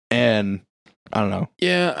 and I don't know.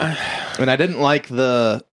 Yeah, and I didn't like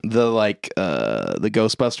the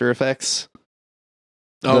Ghostbuster effects.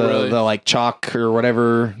 Really? The like chalk or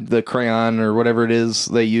whatever, the crayon or whatever it is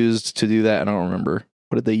they used to do that. I don't remember.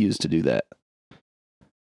 What did they use to do that?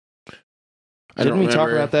 Didn't we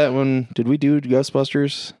talk about that when did we do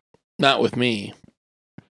Ghostbusters? Not with me.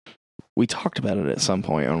 We talked about it at some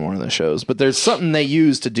point on one of the shows, but there's something they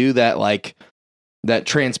use to do that, like that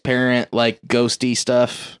transparent, like ghosty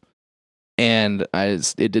stuff. And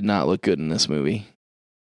it did not look good in this movie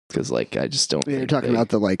because, like, I just don't. You're talking about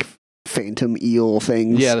the like phantom eel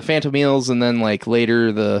things. Yeah, the phantom eels, and then like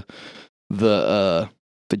later the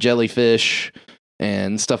jellyfish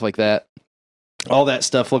and stuff like that. All that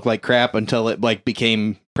stuff looked like crap until it like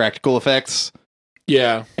became practical effects.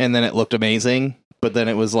 Yeah. And then it looked amazing, but then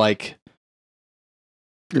it was like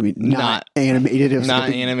not animated. It was not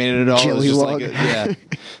animated at all. It was just like yeah.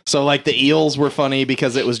 So like the eels were funny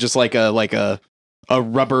because it was just like a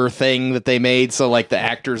rubber thing that they made, so like the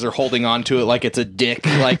actors are holding on to it like it's a dick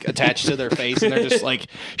like attached to their face, and they're just like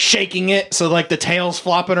shaking it, so like the tail's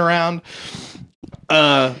flopping around.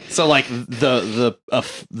 So like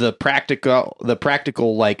the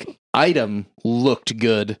practical like item looked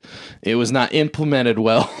good. It was not implemented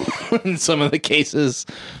well in some of the cases.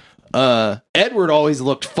 Edward always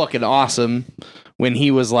looked fucking awesome when he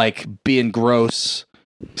was like being gross.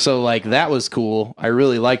 So like that was cool. I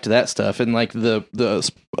really liked that stuff, and like the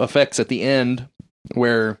effects at the end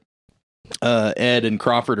where Ed and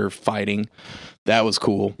Crawford are fighting, that was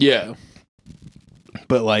cool. Yeah,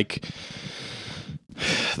 but like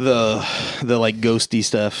the like ghosty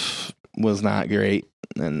stuff was not great.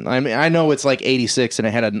 And I mean, I know it's like 86 and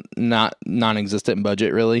it had a non-existent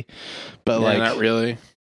budget really, but like not really.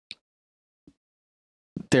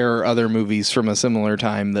 There are other movies from a similar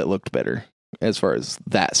time that looked better. As far as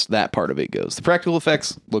that part of it goes, the practical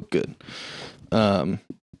effects look good, but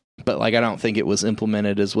like I don't think it was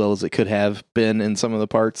implemented as well as it could have been in some of the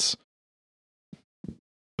parts.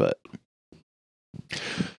 But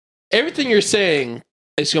everything you're saying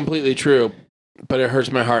is completely true, but it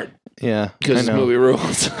hurts my heart. Yeah, because this movie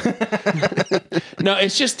rules. No,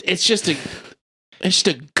 it's just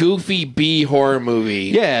a goofy B horror movie.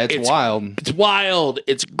 Yeah, it's wild. It's wild.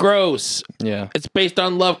 It's gross. Yeah. It's based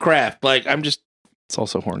on Lovecraft. Like, it's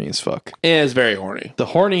also horny as fuck. Yeah, it's very horny. The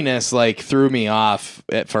horniness, like, threw me off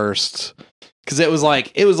at first. Because it was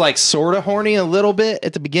like sort of horny a little bit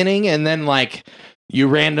at the beginning. And then, like, you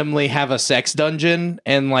randomly have a sex dungeon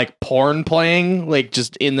and, like, porn playing, like,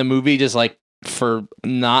 just in the movie, just, like, for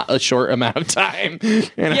not a short amount of time.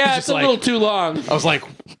 And yeah, it's a little too long. I was like...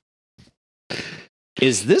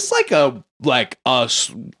 Is this like a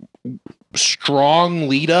strong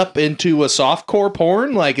lead up into a softcore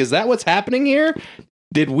porn? Like, is that what's happening here?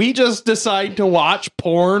 Did we just decide to watch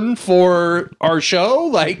porn for our show?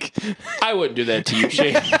 Like, I wouldn't do that to you,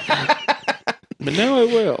 Shane. But now I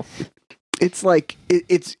will. It's like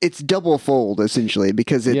it's double fold essentially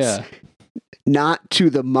because it's not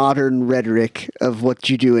to the modern rhetoric of what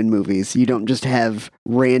you do in movies. You don't just have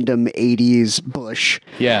random 80s bush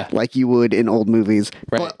like you would in old movies.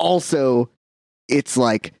 Right. But also, it's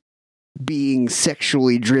like being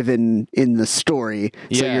sexually driven in the story.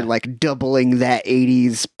 So you're like doubling that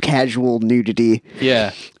 80s casual nudity.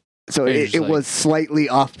 Yeah. So it was slightly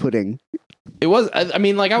off-putting. It was, I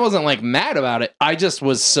mean, like, I wasn't like mad about it. I just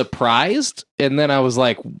was surprised. And then I was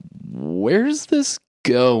like, where's this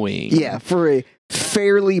going? Yeah, for a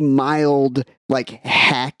fairly mild, like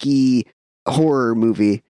hacky horror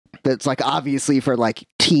movie that's like obviously for like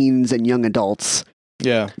teens and young adults.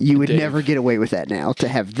 Yeah, you would never get away with that now. To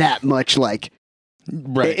have that much like,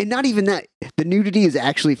 right, and not even that. The nudity is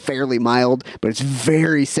actually fairly mild, but it's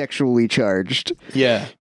very sexually charged. Yeah,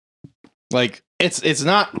 like it's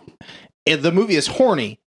not. The movie is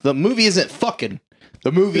horny. The movie isn't fucking.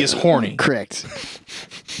 The movie is horny. Correct.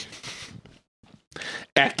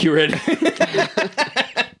 Accurate.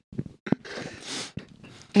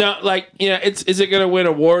 No, like, is it gonna win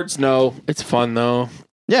awards? No. It's fun though.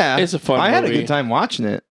 Yeah, it's a fun movie. I had a good time watching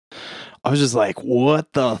it. I was just like,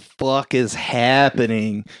 what the fuck is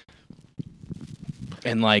happening?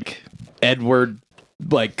 And like Edward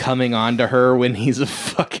like coming onto her when he's a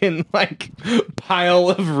fucking like pile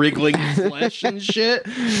of wriggling flesh and shit.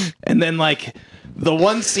 And then like the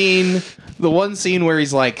one scene where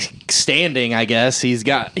he's like standing, I guess he's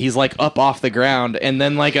like up off the ground, and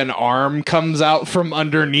then like an arm comes out from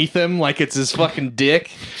underneath him like it's his fucking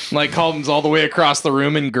dick, like comes all the way across the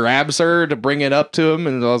room and grabs her to bring it up to him.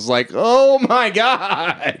 And I was like, oh my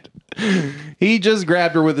god, he just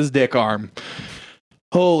grabbed her with his dick arm.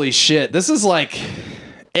 Holy shit, this is like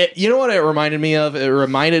you know what it reminded me of? It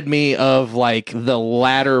reminded me of like the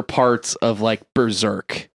latter parts of like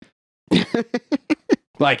Berserk.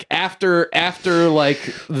 Like after like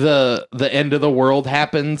the end of the world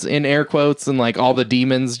happens in air quotes, and like all the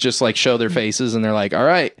demons just like show their faces and they're like, all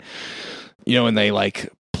right, and they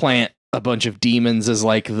like plant a bunch of demons as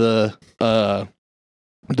like the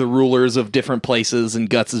rulers of different places, and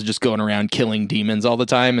Guts is just going around killing demons all the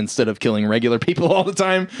time instead of killing regular people all the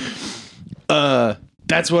time.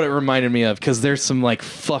 That's what it reminded me of, because there's some like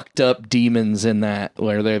fucked up demons in that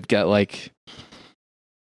where they've got like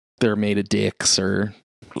they're made of dicks or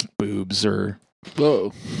boobs or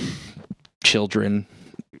children.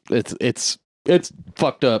 It's It's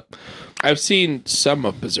fucked up. I've seen some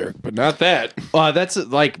of Berserk, but not that. That's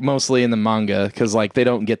like mostly in the manga because like they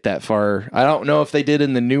don't get that far. I don't know if they did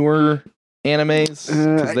in the newer animes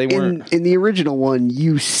because they weren't. In the original one,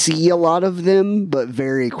 you see a lot of them, but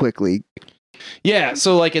very quickly. Yeah,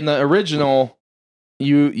 so like in the original,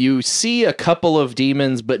 you see a couple of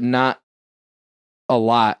demons, but not a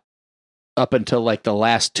lot up until like the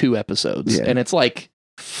last 2 episodes, and it's like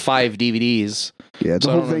 5 DVDs. Yeah,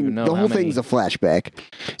 the whole thing. The whole thing's a flashback.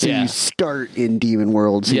 So you start in Demon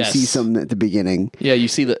World, so you see some at the beginning. Yeah, you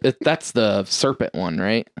see that's the serpent one,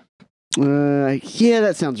 right? Yeah,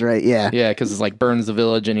 that sounds right. Yeah, because it's like burns the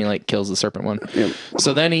village and he like kills the serpent one. Yep.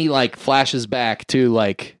 So then he like flashes back to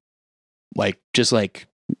like just like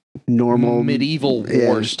normal medieval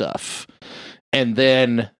war stuff, and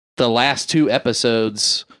then the last 2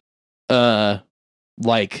 episodes,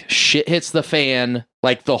 like shit hits the fan.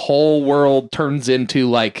 Like the whole world turns into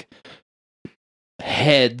like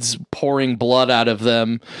heads pouring blood out of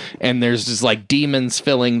them, and there's just like demons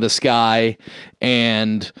filling the sky,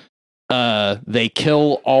 and they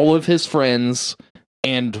kill all of his friends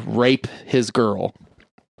and rape his girl.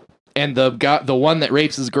 And the one that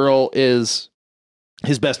rapes his girl is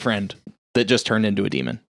his best friend that just turned into a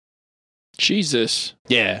demon. Jesus.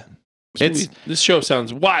 Yeah. This show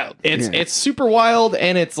sounds wild. It's super wild,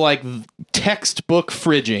 and it's like textbook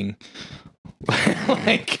fridging.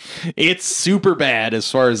 Like it's super bad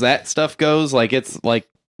as far as that stuff goes. Like it's like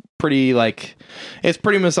pretty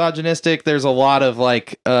misogynistic. There's a lot of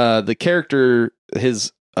like the character,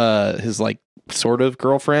 his like sort of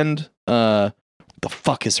girlfriend. The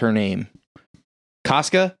fuck is her name?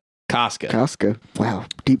 Casca. Wow,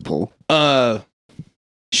 deep pull.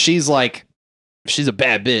 She's a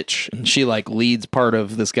bad bitch, and she like leads part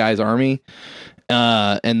of this guy's army,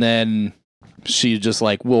 and then she just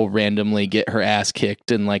like will randomly get her ass kicked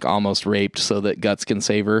and like almost raped so that Guts can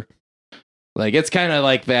save her. Like it's kind of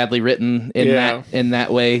like badly written in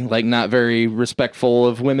that way, like not very respectful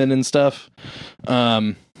of women and stuff.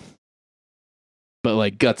 But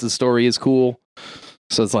like Guts' story is cool,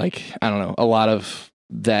 so it's like I don't know, a lot of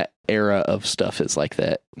that era of stuff is like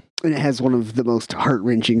that. And it has one of the most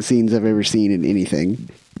heart-wrenching scenes I've ever seen in anything.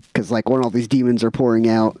 Because, like, when all these demons are pouring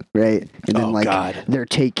out, right? And then, they're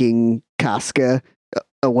taking Casca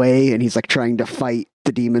away, and he's, like, trying to fight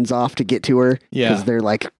the demons off to get to her. Yeah. Because they're,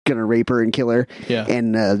 like, gonna rape her and kill her. Yeah.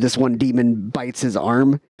 And this one demon bites his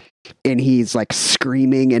arm, and he's, like,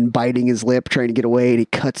 screaming and biting his lip, trying to get away, and he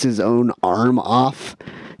cuts his own arm off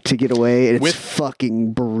to get away, and it's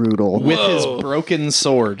fucking brutal. With his broken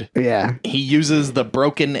sword. Yeah. He uses the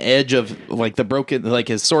broken edge of, like,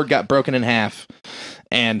 his sword got broken in half,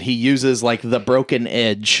 and he uses, like, the broken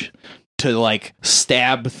edge to, like,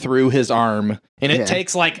 stab through his arm. And it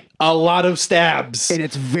takes, like, a lot of stabs. And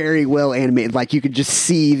it's very well animated. Like, you could just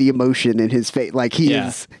see the emotion in his face. Like, he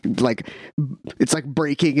is, like, it's like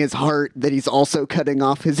breaking his heart that he's also cutting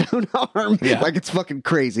off his own arm. Yeah. Like, it's fucking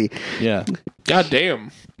crazy. Yeah. God damn.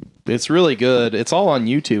 It's really good. It's all on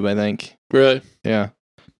YouTube, I think. Really? Yeah.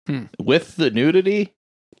 With the nudity?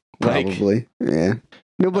 Probably. Yeah.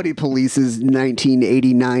 Nobody polices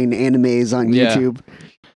 1989 animes on YouTube.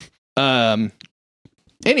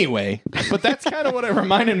 Anyway, but that's kind of what it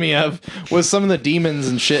reminded me of, was some of the demons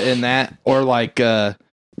and shit in that, or like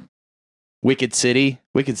Wicked City.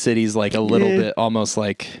 Wicked City's like a little bit almost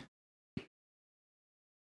like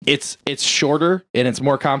it's shorter and it's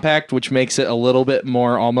more compact, which makes it a little bit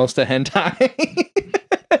more almost a hentai.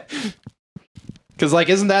 Because like,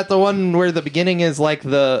 isn't that the one where the beginning is like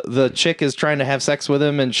the chick is trying to have sex with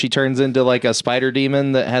him and she turns into like a spider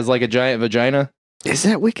demon that has like a giant vagina? Is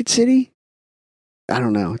that Wicked City? I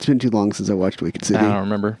don't know. It's been too long since I watched Wicked City. I don't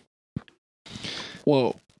remember.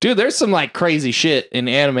 Whoa. Dude, there's some like crazy shit in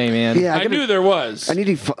anime, man. Yeah, I knew there was.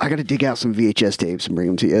 I gotta dig out some VHS tapes and bring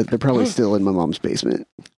them to you. They're probably still in my mom's basement.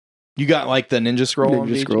 You got like the Ninja Scroll?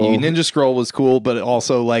 Ninja Scroll was cool, but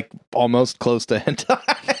also like almost close to hentai.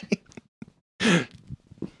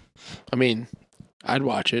 I mean, I'd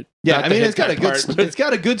watch it. Yeah, I mean, it's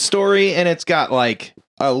got a good story, and it's got like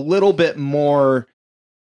a little bit more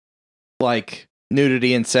like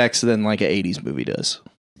nudity and sex than like an 80s movie does.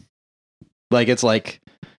 Like, it's like,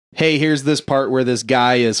 hey, here's this part where this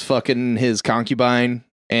guy is fucking his concubine,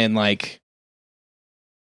 and like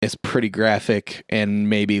it's pretty graphic and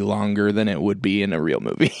maybe longer than it would be in a real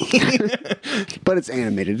movie. But it's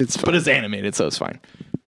animated. It's fine. But it's animated, so it's fine.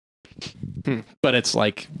 But it's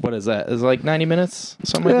like, what is that? Is it like 90 minutes?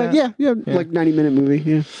 Something like that? Yeah, like 90-minute movie,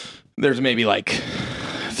 yeah. There's maybe like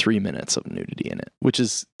 3 minutes of nudity in it, which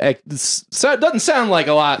is so it doesn't sound like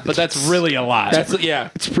a lot, but that's really a lot.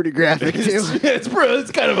 It's pretty graphic too.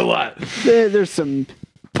 it's kind of a lot. There's some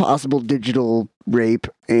possible digital rape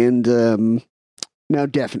and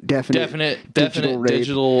definite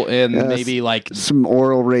digital and maybe like some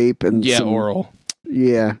oral rape and oral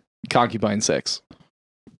concubine sex.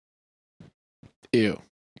 Ew.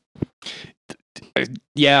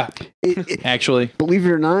 Yeah, actually, believe it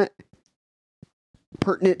or not,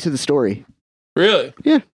 pertinent to the story. Really?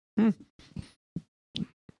 Yeah.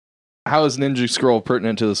 How is Ninja Scroll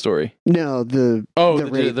pertinent to the story? No, the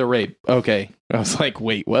rape. Okay, I was like,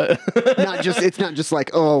 wait, what? It's not just like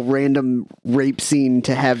random rape scene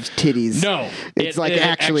to have titties. No, it's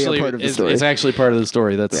actually a part of the story. It's actually part of the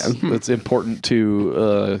story. That's important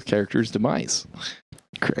to character's demise.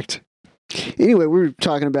 Correct. Anyway, we were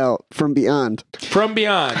talking about From Beyond. From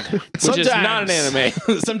Beyond, which is not an anime.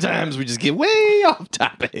 Sometimes we just get way off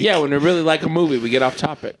topic. Yeah, when we really like a movie, we get off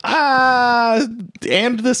topic.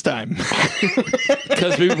 And this time.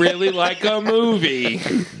 Because we really like a movie.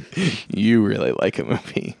 You really like a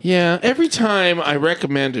movie. Yeah, every time I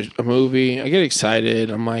recommend a movie, I get excited.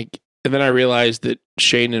 I'm like, and then I realize that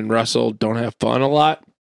Shane and Russell don't have fun a lot.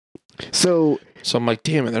 So I'm like,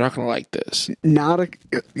 damn it, they're not going to like this.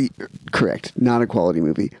 Correct. Not a quality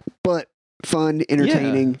movie, but fun,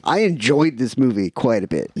 entertaining. Yeah. I enjoyed this movie quite a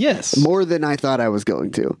bit. Yes. More than I thought I was going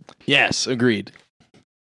to. Yes, agreed.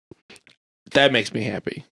 That makes me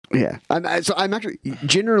happy. Yeah. I'm actually,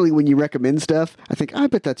 generally when you recommend stuff, I think, I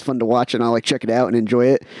bet that's fun to watch and I'll check it out and enjoy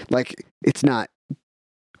it. Like, it's not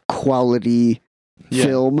quality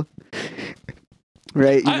film.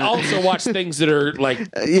 Right. I also watch things that are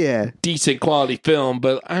decent quality film,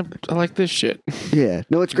 but I like this shit. Yeah.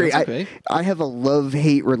 No, it's great. Okay. I have a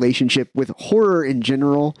love-hate relationship with horror in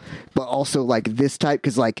general, but also this type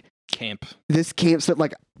because camp. This camp stuff,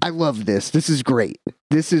 I love this. This is great.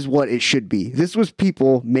 This is what it should be. This was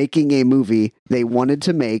people making a movie they wanted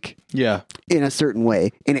to make in a certain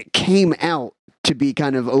way, and it came out to be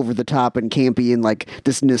kind of over the top and campy and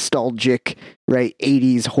this nostalgic,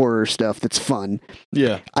 80s horror stuff that's fun.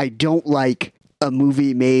 Yeah. I don't like a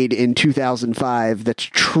movie made in 2005 that's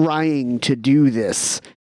trying to do this.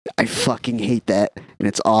 I fucking hate that, and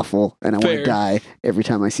it's awful, and I want to die every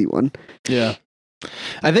time I see one. Yeah.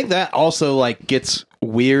 I think that also gets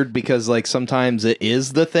weird because sometimes it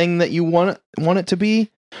is the thing that you want it to be,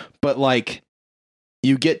 but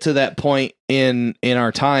you get to that point in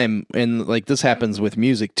our time, and this happens with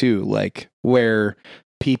music too, where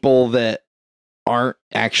people that aren't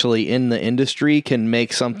actually in the industry can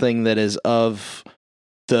make something that is of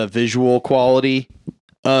the visual quality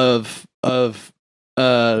of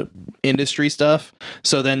industry stuff.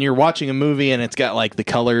 So then you're watching a movie and it's got the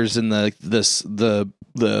colors and the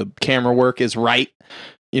camera work is right,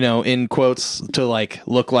 in quotes, to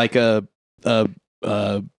look like a several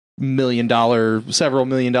 $1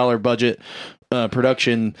 million budget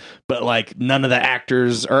production, but none of the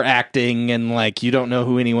actors are acting, and you don't know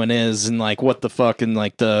who anyone is, and what the fuck, and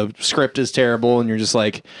the script is terrible, and you're just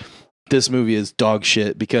this movie is dog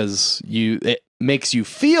shit because it makes you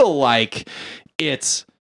feel like it's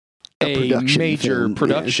a major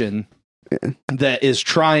production that is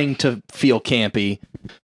trying to feel campy.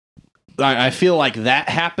 I feel like that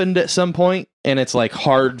happened at some point, and it's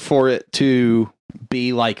hard for it to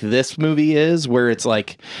be like this movie is, where it's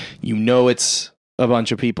it's a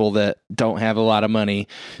bunch of people that don't have a lot of money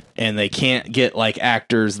and they can't get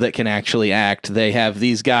actors that can actually act. They have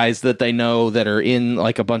these guys that they know that are in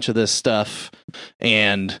a bunch of this stuff,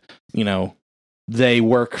 and they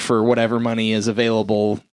work for whatever money is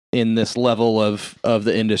available in this level of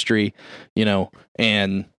the industry,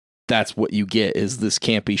 and that's what you get is this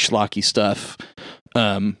campy schlocky stuff,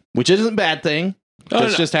 which isn't a bad thing.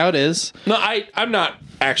 That's just how it is. No, I'm not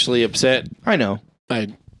actually upset. I know.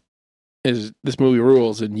 This movie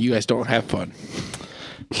rules, and you guys don't have fun.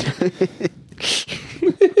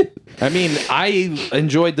 I mean, I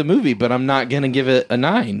enjoyed the movie, but I'm not going to give it a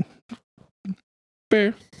 9.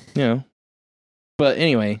 Fair. But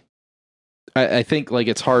anyway, I think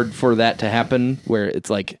it's hard for that to happen where it's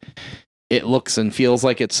it looks and feels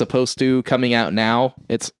like it's supposed to coming out now.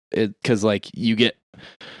 It's because you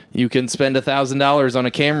can spend $1,000 on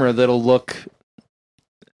a camera that'll look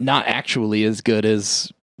not actually as good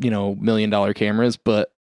as, $1 million cameras,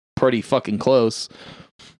 but pretty fucking close.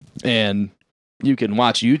 And you can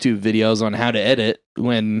watch YouTube videos on how to edit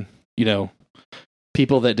when,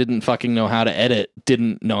 people that didn't fucking know how to edit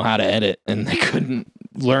didn't know how to edit, and they couldn't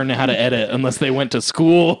learn how to edit unless they went to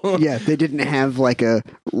school. Yeah, they didn't have like a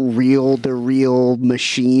reel-to-reel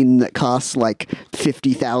machine that costs like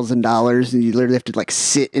 $50,000, and you literally have to like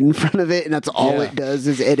sit in front of it, and that's all it does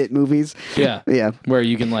is edit movies. Yeah, yeah. Where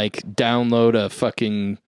you can like download a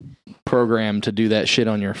fucking program to do that shit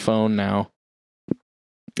on your phone now,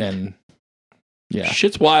 and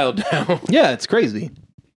shit's wild now. Yeah, it's crazy.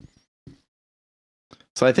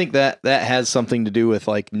 So I think that has something to do with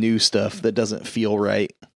like new stuff that doesn't feel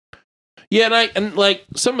right. Yeah, and like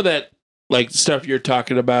some of that like stuff you're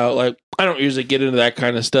talking about, like I don't usually get into that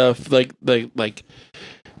kind of stuff, like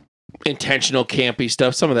intentional campy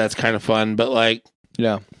stuff. Some of that's kind of fun, but like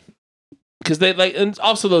because they like, and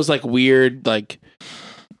also those like weird like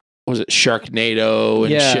what was it, Sharknado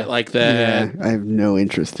and shit like that. Yeah, I have no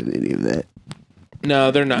interest in any of that.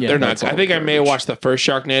 No, they're not. They're not. I think I may have watched the first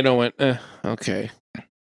Sharknado and went, okay.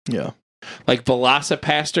 Yeah. Like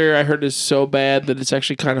Velocipaster, I heard is so bad that it's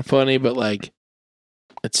actually kind of funny, but like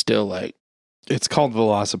it's still like it's called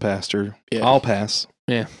Velocipaster. Yeah. I'll pass.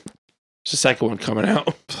 Yeah. It's the second one coming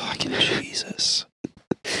out. Fucking Jesus.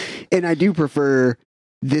 And I do prefer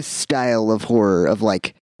this style of horror of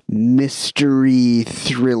like mystery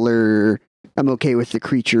thriller. I'm okay with the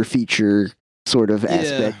creature feature sort of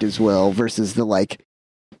aspect as well versus the like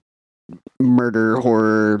murder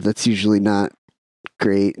horror that's usually not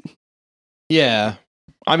great. Yeah.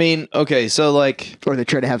 I mean, okay, so like or they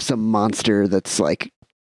try to have some monster that's like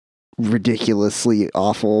ridiculously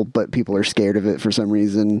awful, but people are scared of it for some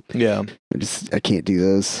reason. Yeah. I can't do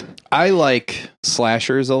those. I like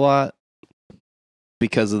slashers a lot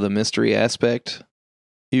because of the mystery aspect,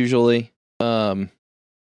 usually. And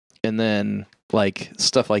then like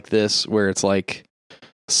stuff like this where it's like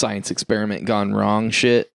science experiment gone wrong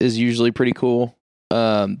shit is usually pretty cool.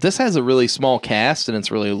 This has a really small cast and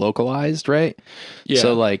it's really localized, right? Yeah.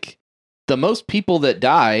 So like the most people that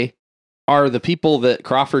die are the people that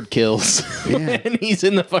Crawford kills and he's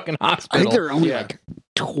in the fucking hospital. I think there are only like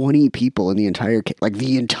 20 people in the entire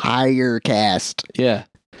the entire cast. Yeah.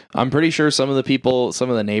 I'm pretty sure some of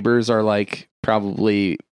the neighbors are like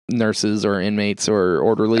probably nurses or inmates or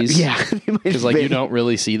orderlies. Yeah. Because like you don't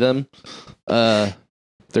really see them.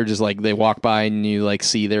 They're just like they walk by and you like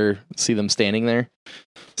see them standing there.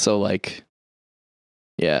 So like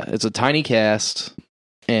yeah, it's a tiny cast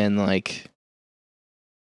and like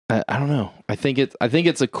I don't know. I think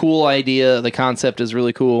it's a cool idea. The concept is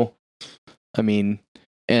really cool. I mean,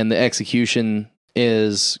 and the execution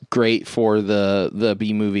is great for the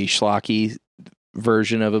B movie schlocky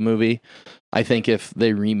version of a movie. I think if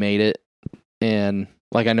they remade it, and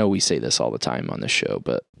like I know we say this all the time on this show,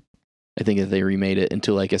 but I think if they remade it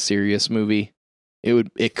into like a serious movie,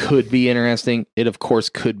 it could be interesting. It of course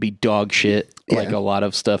could be dog shit, like a lot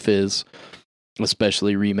of stuff is,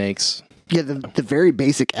 especially remakes. Yeah, the very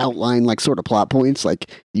basic outline, like sort of plot points,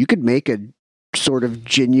 like you could make a sort of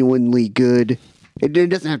genuinely good. It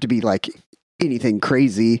doesn't have to be like anything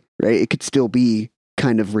crazy, right? It could still be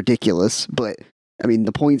kind of ridiculous, but I mean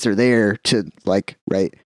the points are there to like,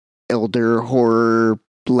 right? Elder horror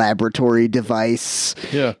laboratory device.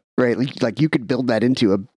 Yeah. Right, like you could build that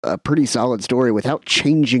into a pretty solid story without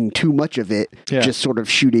changing too much of it. Yeah. Just sort of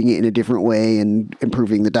shooting it in a different way and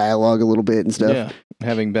improving the dialogue a little bit and stuff. Yeah,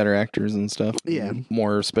 having better actors and stuff. Yeah,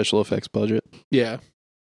 more special effects budget. Yeah,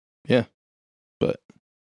 yeah. But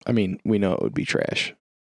I mean, we know it would be trash.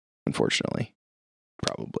 Unfortunately,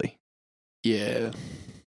 probably. Yeah.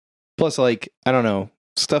 Plus, like I don't know,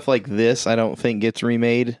 stuff like this. I don't think gets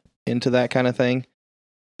remade into that kind of thing.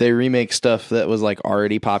 They remake stuff that was like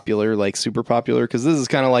already popular, like super popular, because this is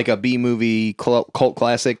kind of like a B movie cult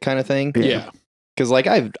classic kind of thing. Yeah, because like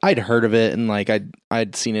I'd heard of it and like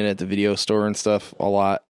I'd seen it at the video store and stuff a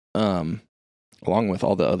lot, along with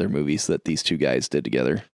all the other movies that these two guys did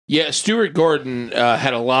together. Yeah, Stuart Gordon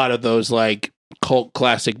had a lot of those like cult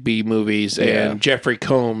classic B movies, and Jeffrey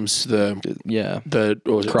Combs,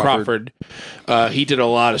 Crawford, he did a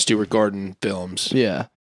lot of Stuart Gordon films. Yeah.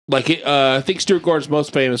 Like, I think Stuart Gordon's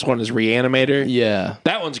most famous one is Reanimator. Yeah.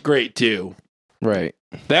 That one's great, too. Right.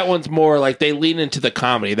 That one's more like they lean into the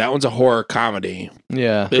comedy. That one's a horror comedy.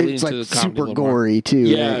 Yeah. They lean it's into like the comedy super gory, too.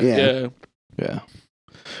 Yeah, right? Yeah.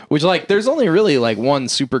 Which, like, there's only really, like, one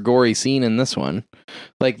super gory scene in this one.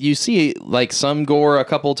 Like, you see, like, some gore a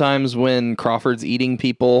couple times when Crawford's eating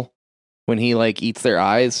people, when he, like, eats their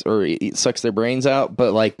eyes or sucks their brains out.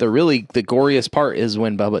 But, like, the goriest part is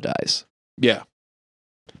when Bubba dies. Yeah.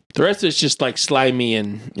 The rest is just like slimy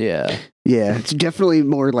and yeah, it's definitely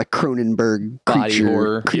more like Cronenberg body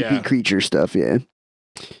horror, creepy creature stuff. Yeah,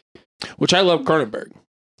 which I love Cronenberg.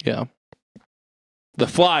 Yeah, The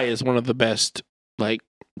Fly is one of the best like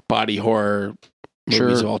body horror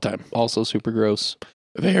movies of all time. Also super gross.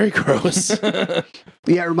 Very gross. Yeah,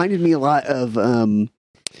 it reminded me a lot of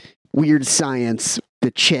Weird Science,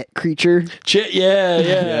 the Chet creature. Chet,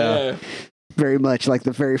 yeah. Very much like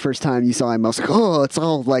the very first time you saw him, I was like, oh, it's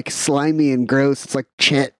all like slimy and gross. It's like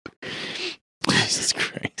Chet. Jesus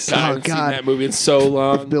Christ. I haven't seen that movie in so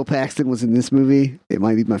long. If Bill Paxton was in this movie, it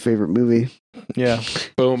might be my favorite movie. Yeah.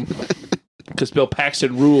 Boom. Because Bill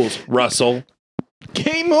Paxton rules, Russell.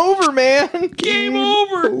 Game over, man. Game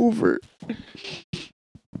over.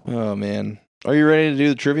 Oh, man. Are you ready to do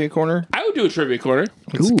the trivia corner? I would do a trivia corner.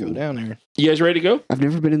 Let's go down there. You guys ready to go? I've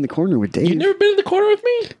never been in the corner with Dave. You've never been in the corner with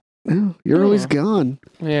me? No, you're always gone.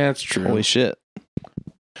 Yeah, that's true. Holy shit.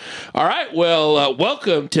 All right, well,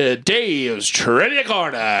 welcome to Dave's Trivia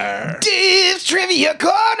Corner. Dave's Trivia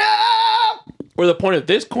Corner! Where the point of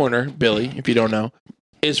this corner, Billy, if you don't know,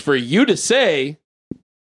 is for you to say...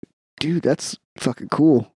 Dude, that's fucking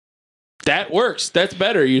cool. That works. That's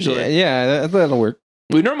better, usually. Yeah, that'll work.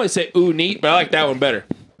 We normally say, ooh, neat, but I like that one better.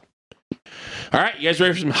 All right, you guys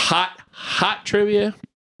ready for some hot trivia?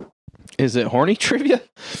 Is it horny trivia?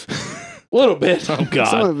 A little bit. Oh, God.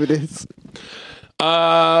 Some of it is.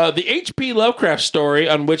 The H.P. Lovecraft story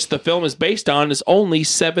on which the film is based on is only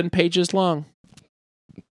 7 pages long.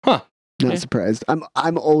 Huh. Not surprised.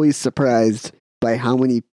 I'm always surprised by how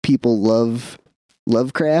many people love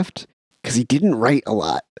Lovecraft because he didn't write a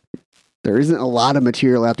lot. There isn't a lot of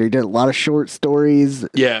material out there. He did a lot of short stories.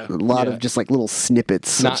 Yeah. A lot of just like little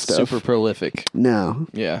snippets Not of stuff. super prolific. No.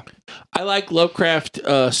 Yeah. I like Lovecraft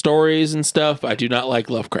stories and stuff. I do not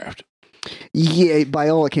like Lovecraft. Yeah, by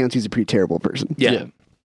all accounts, he's a pretty terrible person. Yeah.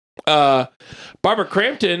 Barbara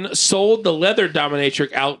Crampton sold the leather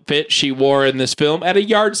dominatrix outfit she wore in this film at a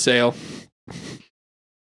yard sale.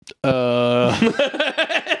 At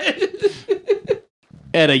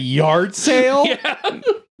a yard sale? Yeah.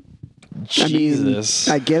 Jesus.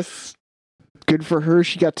 I guess good for her.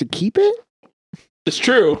 She got to keep it. It's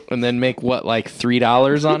true. And then make what, like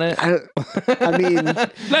 $3 on it? I mean,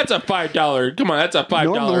 that's a $5. Come on, that's a $5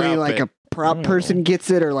 normally outfit. like a prop person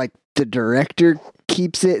gets it, or like the director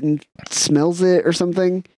keeps it and smells it or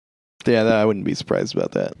something. Yeah, I wouldn't be surprised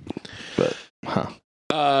about that.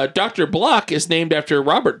 But, Dr. Block is named after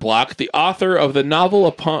Robert Bloch, the author of the novel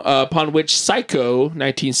upon which Psycho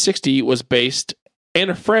 1960 was based,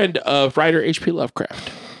 and a friend of writer H.P.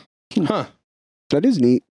 Lovecraft. Huh. That is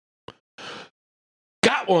neat.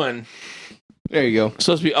 Got one. There you go.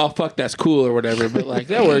 Supposed to be, oh, fuck, that's cool or whatever, but like,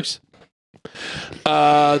 that works.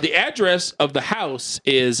 The address of the house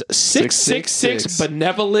is 666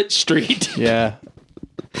 Benevolent Street. Yeah.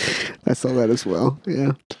 I saw that as well.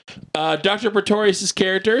 Yeah. Dr. Pretorius'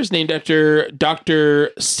 character is named after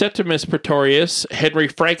Dr. Septimus Pretorius, Henry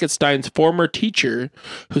Frankenstein's former teacher,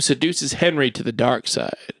 who seduces Henry to the dark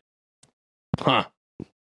side. Huh.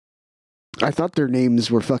 I thought their names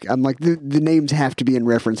were fucking... I'm like, the names have to be in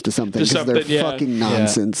reference to something because they're fucking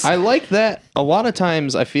nonsense. I like that. A lot of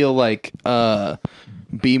times I feel like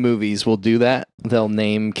B movies will do that. They'll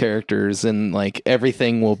name characters and like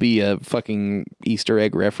everything will be a fucking Easter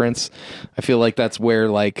egg reference. I feel like that's where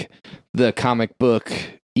like the comic book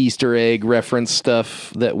Easter egg reference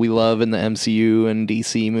stuff that we love in the MCU and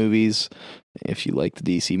DC movies, if you like the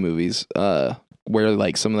DC movies, where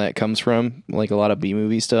like some of that comes from, like a lot of B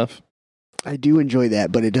movie stuff. I do enjoy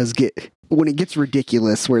that, but it does get... When it gets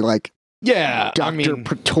ridiculous, where like... Yeah, Dr.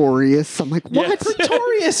 Pretorius. I'm like, what? Yeah.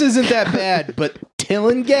 Pretorius isn't that bad, but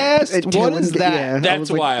Tillinghast? What is that? Yeah, That's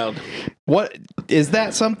like, wild. What is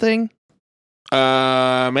that something?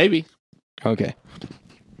 Maybe. Okay.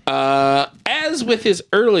 As with his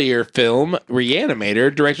earlier film,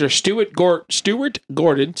 Reanimator, director Stuart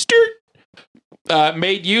Gordon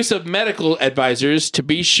made use of medical advisors to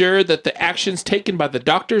be sure that the actions taken by the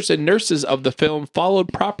doctors and nurses of the film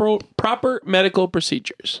followed proper medical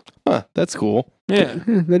procedures. Huh, that's cool. Yeah.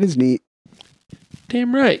 That is neat.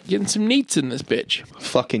 Damn right. Getting some neats in this bitch.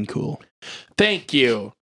 Fucking cool. Thank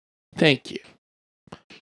you. During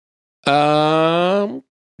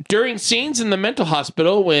scenes in the mental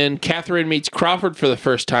hospital, when Catherine meets Crawford for the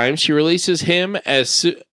first time, she releases him as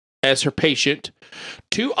her patient.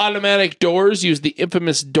 2 automatic doors use the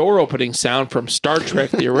infamous door opening sound from Star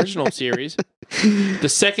Trek, the original series. The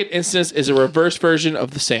second instance is a reverse version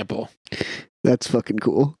of the sample. That's fucking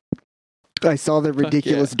cool. I saw the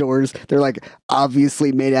ridiculous doors. They're like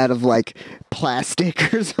obviously made out of like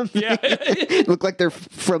plastic or something. Yeah. Look like they're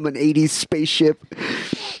from an 80s spaceship.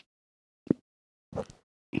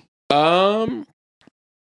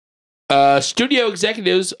 Studio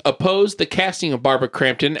executives opposed the casting of Barbara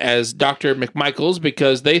Crampton as Dr. McMichaels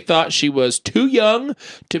because they thought she was too young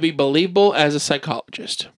to be believable as a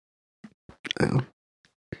psychologist. Oh.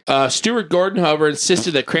 Stuart Gordon, however,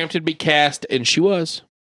 insisted that Crampton be cast, and she was.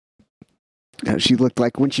 She looked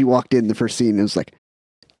like when she walked in the first scene, it was like,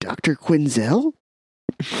 Dr. Quinzel?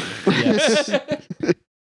 Yes.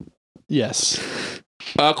 Yes.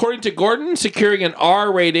 According to Gordon, securing an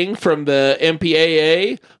R rating from the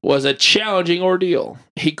MPAA was a challenging ordeal.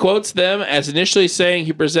 He quotes them as initially saying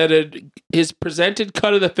his presented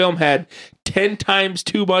cut of the film had 10 times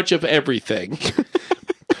too much of everything.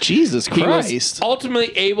 Jesus Christ. He was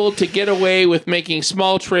ultimately able to get away with making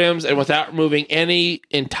small trims and without removing any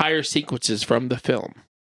entire sequences from the film.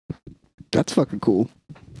 That's fucking cool.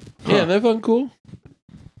 Huh. Yeah, they're fucking cool.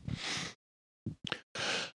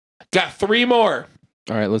 Got 3 more.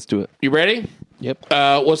 All right, let's do it. You ready? Yep.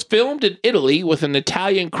 Was filmed in Italy with an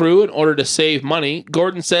Italian crew in order to save money.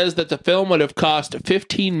 Gordon says that the film would have cost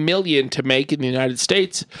 $15 million to make in the United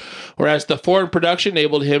States, whereas the foreign production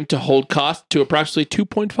enabled him to hold costs to approximately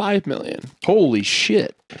 $2.5 million. Holy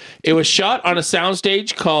shit. It was shot on a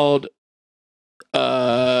soundstage callld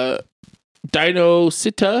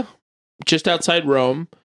Dinocittà, just outside Rome.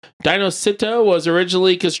 Dinocittà was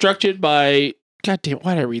originally constructed by... God damn,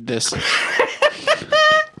 why did I read this?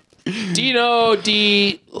 Dino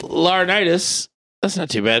De Laurentiis, that's not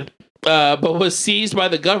too bad, but was seized by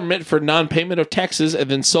the government for non-payment of taxes and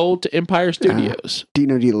then sold to Empire Studios.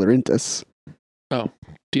 Dino De Laurentiis. Oh,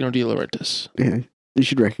 Dino De Laurentiis. Yeah, you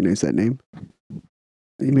should recognize that name.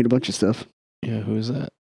 He made a bunch of stuff. Yeah, who is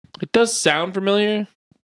that? It does sound familiar.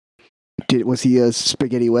 Was he a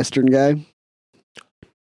spaghetti western guy?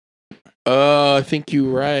 I think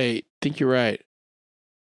you're right.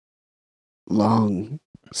 Long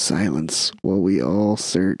silence while we all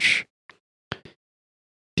search.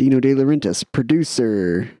 Dino De Laurentiis,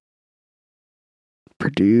 producer.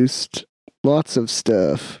 Produced lots of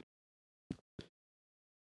stuff.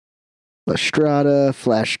 La Strada,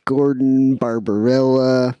 Flash Gordon,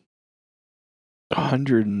 Barbarella.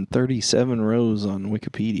 137 rows on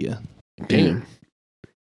Wikipedia. Damn. Yeah.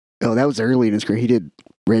 Oh, that was early in his career. He did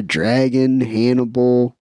Red Dragon,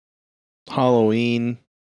 Hannibal, Halloween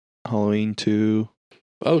 2,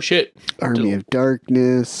 Oh, shit. Army of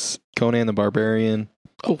Darkness, Conan the Barbarian,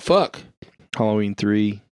 Oh, fuck. Halloween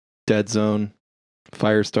 3, Dead Zone,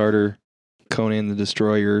 Firestarter, Conan the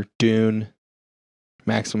Destroyer, Dune,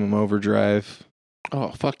 Maximum Overdrive. Oh,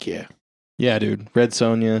 fuck yeah. Yeah, dude. Red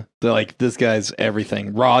Sonja. They're like, this guy's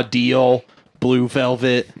everything. Raw Deal, Blue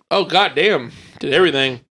Velvet. Oh, goddamn. Did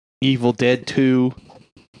everything. Evil Dead 2.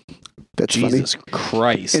 That's Jesus funny.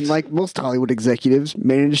 Christ. And like most Hollywood executives,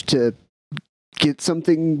 managed to get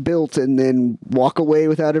something built and then walk away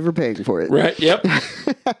without ever paying for it. Right, yep.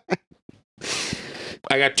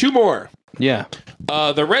 I got 2 more. Yeah.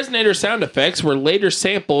 The resonator sound effects were later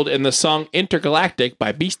sampled in the song Intergalactic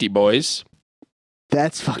by Beastie Boys.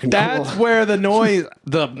 That's fucking That's cool. where the noise...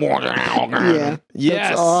 Yeah. Yes.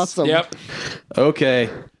 That's awesome. Yep. Okay.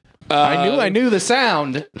 I knew the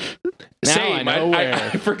sound. Now Same. I know where.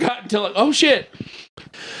 I forgot until... Oh, shit.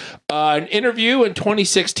 An interviewer in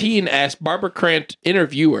 2016 asked Barbara Crampton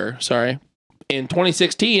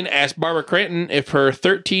if her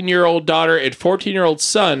 13-year-old daughter and 14-year-old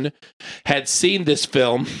son had seen this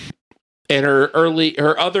film and her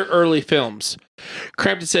other early films.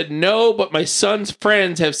 Crampton said, no, but my son's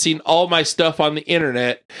friends have seen all my stuff on the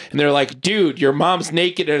internet, and they're like, dude, your mom's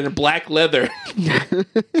naked and in black leather.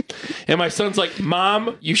 And my son's like,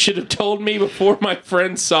 Mom, you should have told me before my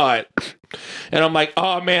friends saw it. And I'm like,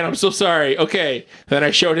 oh man, I'm so sorry. Okay. Then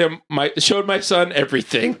I showed my son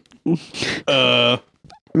everything. I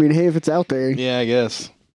mean, hey, if it's out there. Yeah, I guess.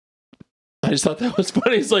 I just thought that was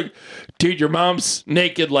funny. It's like, dude, your mom's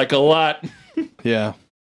naked like a lot. Yeah.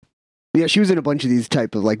 Yeah, she was in a bunch of these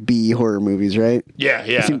type of like B horror movies, right? Yeah.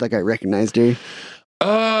 It seemed like I recognized her.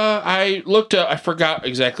 I looked up. I forgot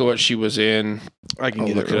exactly what she was in. I can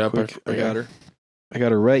get look it it real up. quick. I got her. I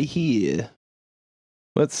got her right here.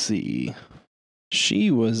 Let's see.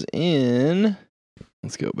 She was in...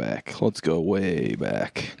 Let's go back. Let's go way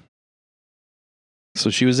back. So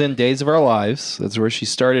she was in Days of Our Lives. That's where she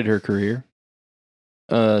started her career.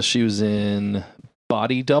 She was in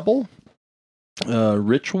Body Double,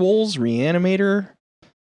 Rituals, Reanimator,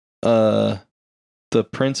 The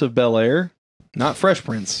Prince of Bel-Air. Not Fresh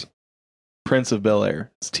Prince. Prince of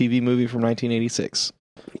Bel-Air. It's a TV movie from 1986.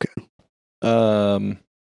 Okay.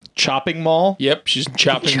 Chopping Mall. Yep, she's in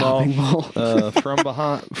Chopping Mall.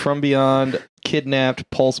 From Beyond, Kidnapped,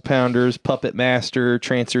 Pulse Pounders, Puppet Master,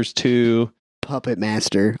 Trancers 2. Puppet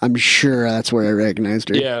Master. I'm sure that's where I recognized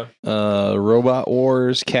her. Yeah. Robot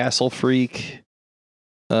Wars, Castle Freak.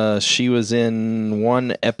 She was in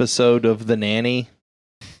one episode of The Nanny.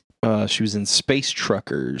 She was in Space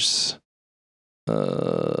Truckers.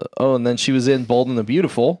 And then she was in Bold and the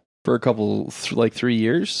Beautiful for a couple, 3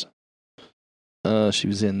 years. She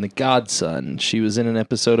was in The Godson. She was in an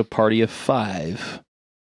episode of Party of Five.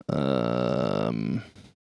 Yeah,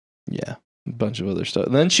 a bunch of other stuff.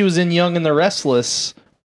 And then she was in Young and the Restless.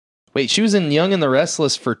 Wait, she was in Young and the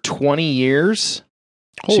Restless for 20 years?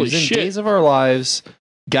 Holy she was shit. in Days of Our Lives,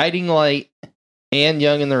 Guiding Light, and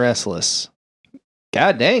Young and the Restless.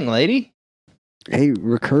 God dang, lady. Hey,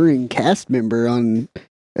 recurring cast member on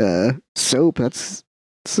Soap. That's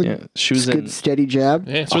she was a good in steady job.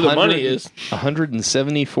 Yeah, that's where the money is.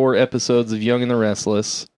 174 episodes of Young and the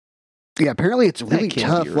Restless. Yeah, apparently it's really That can't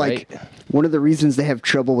tough. be right. Like, one of the reasons they have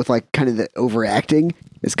trouble with like kind of the overacting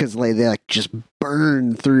is because they like just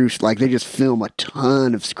burn through. Like, they just film a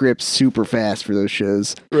ton of scripts super fast for those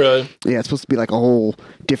shows. Really? Yeah, it's supposed to be like a whole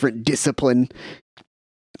different discipline.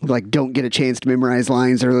 Like, don't get a chance to memorize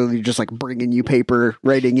lines, or they're just like bringing you paper,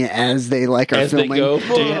 writing it as they like are As filming. they go.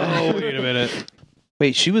 Oh, wait a minute.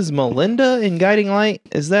 Wait, she was Melinda in Guiding Light?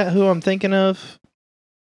 Is that who I'm thinking of?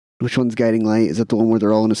 Which one's Guiding Light? Is that the one where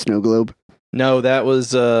they're all in a snow globe? No, that was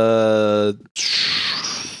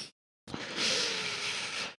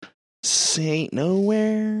Saint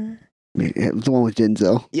Nowhere. The one with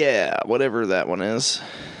Denzel. Yeah, whatever that one is.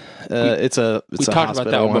 It's a We talked about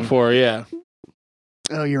that one before, yeah.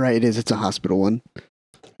 Oh, you're right. It is. It's a hospital one.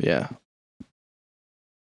 Yeah.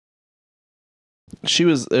 She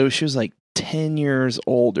was like 10 years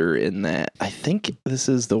older in that. I think this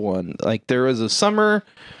is the one. Like, there was a summer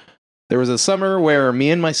where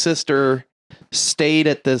me and my sister stayed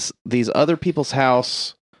at these other people's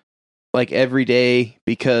house like every day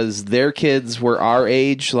because their kids were our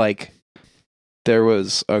age. Like, there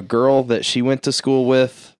was a girl that she went to school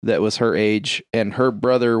with that was her age, and her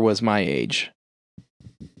brother was my age.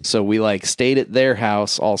 So we like stayed at their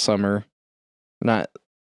house all summer. Not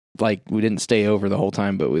like we didn't stay over the whole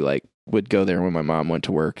time, but we like would go there when my mom went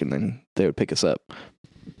to work, and then they would pick us up.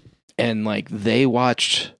 And like, they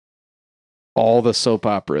watched all the soap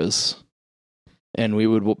operas, and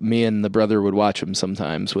me and the brother would watch them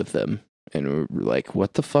sometimes with them, and we were like,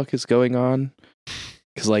 what the fuck is going on?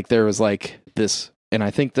 Because like, there was like this, and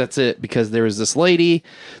I think that's it, because there was this lady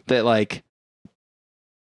that like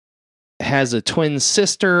has a twin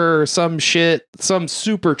sister or some shit, some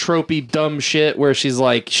super tropey dumb shit where she's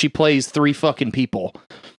like, she plays 3 fucking people.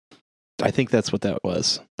 I think that's what that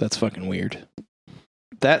was. That's fucking weird.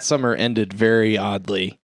 That summer ended very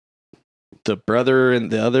oddly. The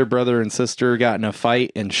other brother and sister got in a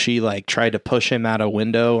fight, and she like tried to push him out a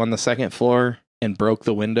window on the 2nd floor and broke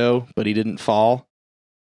the window, but he didn't fall.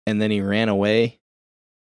 And then he ran away,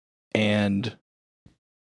 and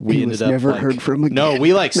we ended up never like, heard from him again. No,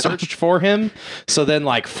 we like searched for him. So then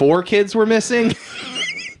like 4 kids were missing.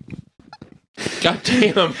 God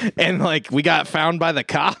damn. And like, we got found by the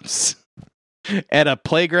cops at a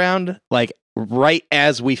playground, like right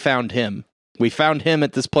as we found him. We found him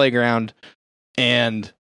at this playground,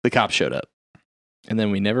 and the cops showed up. And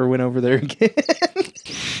then we never went over there again.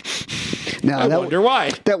 No, I wonder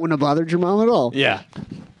why. That wouldn't have bothered your mom at all. Yeah.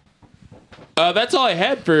 That's all I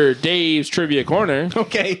had for Dave's Trivia Corner.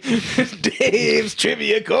 Okay. Dave's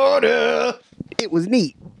Trivia Corner. It was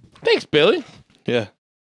neat. Thanks, Billy. Yeah.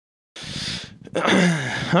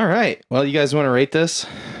 All right. Well, you guys want to rate this?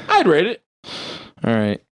 I'd rate it. All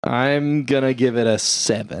right. I'm going to give it a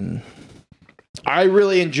 7. I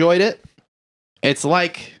really enjoyed it. It's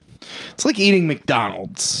like eating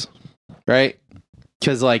McDonald's, right?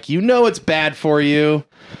 Because like, it's bad for you.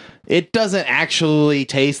 It doesn't actually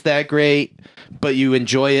taste that great, but you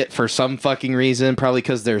enjoy it for some fucking reason, probably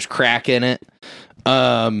because there's crack in it.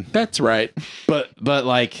 That's right. But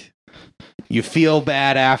like, you feel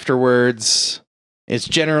bad afterwards. It's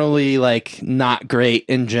generally like not great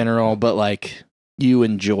in general, but like, you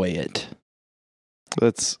enjoy it.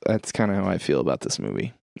 That's kind of how I feel about this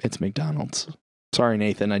movie. It's McDonald's. Sorry,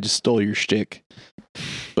 Nathan, I just stole your shtick.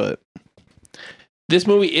 But this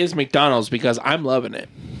movie is McDonald's because I'm loving it.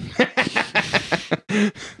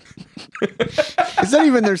 Is that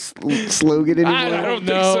even their slogan anymore? I don't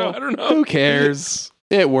think so. I don't know. Who cares?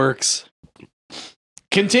 It works.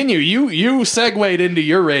 Continue. You segued into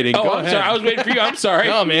your rating. Oh, Go I'm ahead. sorry. I was waiting for you. I'm sorry.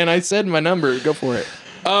 No, man, I said my number. Go for it.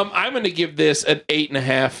 I'm going to give this an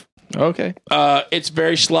 8.5. Okay. It's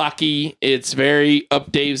very schlocky. It's very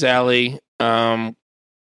up Dave's alley.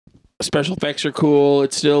 Special effects are cool.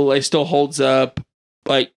 It still holds up.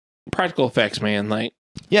 Like, practical effects, man. Like,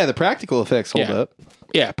 yeah, the practical effects hold up.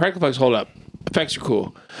 Yeah, practical effects hold up. Effects are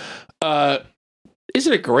cool. Is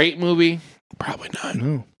it a great movie? Probably not.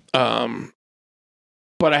 No.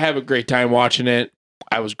 But I have a great time watching it.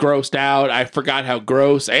 I was grossed out. I forgot how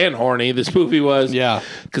gross and horny this movie was. Yeah.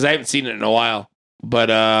 Because I haven't seen it in a while. But,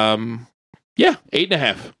 yeah,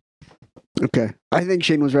 8.5. Okay. I think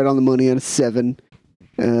Shane was right on the money on a 7.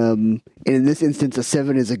 And in this instance, a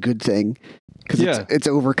 7 is a good thing. Because it's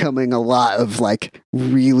overcoming a lot of, like,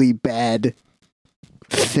 really bad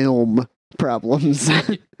film problems.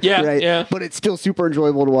 Yeah, right? yeah. But it's still super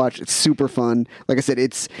enjoyable to watch. It's super fun. Like I said,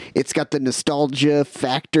 it's got the nostalgia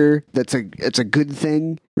factor. It's a good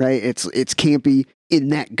thing, right? It's campy in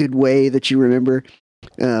that good way that you remember.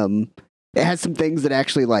 It has some things that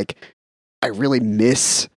actually like I really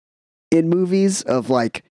miss in movies of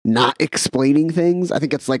like not explaining things. I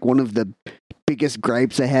think it's like one of the biggest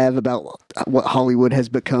gripes I have about what Hollywood has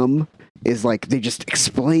become is like they just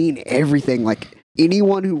explain everything. Like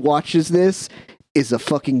anyone who watches this is a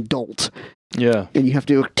fucking dolt. Yeah. And you have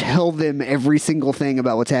to tell them every single thing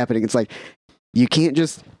about what's happening. It's like, you can't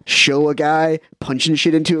just show a guy punching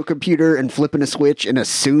shit into a computer and flipping a switch and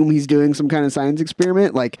assume he's doing some kind of science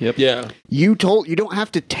experiment. Like, you don't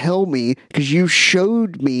have to tell me because you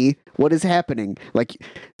showed me what is happening. Like,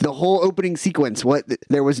 the whole opening sequence,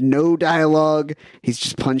 there was no dialogue. He's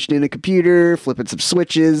just punched in a computer, flipping some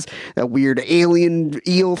switches. A weird alien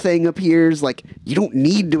eel thing appears. Like, you don't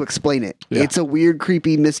need to explain it. Yeah. It's a weird,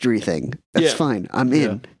 creepy mystery thing. That's fine. I'm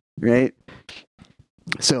in. Right?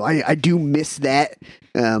 So I do miss that,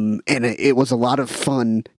 and it was a lot of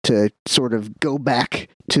fun to sort of go back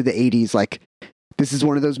to the 80s. Like, this is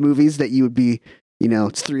one of those movies that you would be,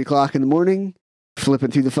 it's 3 o'clock in the morning,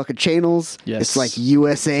 flipping through the fucking channels. Yes. It's like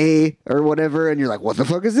USA or whatever, and you're like, what the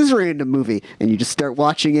fuck is this random movie? And you just start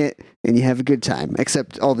watching it, and you have a good time,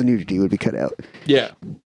 except all the nudity would be cut out. Yeah.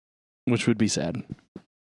 Which would be sad.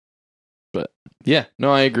 But, yeah,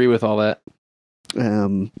 no, I agree with all that.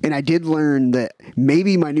 And I did learn that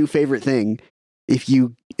maybe my new favorite thing, if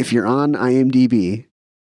you're on IMDb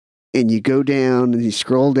and you go down and you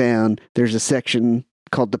scroll down, there's a section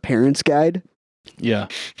called the Parents Guide. Yeah.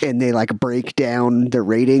 And they like break down the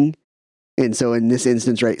rating. And so in this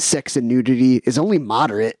instance, right, sex and nudity is only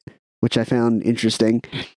moderate, which I found interesting.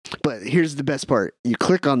 But here's the best part. You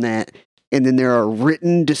click on that, and then there are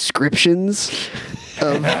written descriptions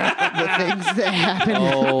of the things that happen.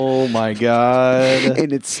 Oh my god.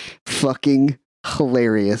 And it's fucking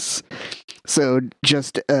hilarious. So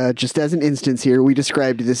just as an instance here, we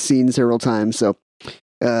described this scene several times. So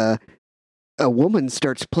a woman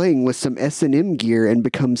starts playing with some S&M gear and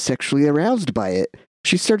becomes sexually aroused by it.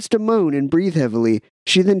 She starts to moan and breathe heavily.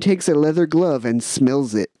 She then takes a leather glove and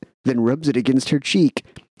smells it, then rubs it against her cheek.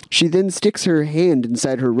 She then sticks her hand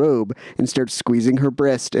inside her robe and starts squeezing her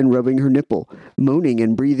breast and rubbing her nipple, moaning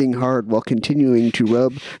and breathing hard while continuing to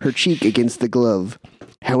rub her cheek against the glove.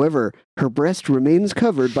 However, her breast remains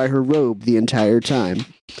covered by her robe the entire time.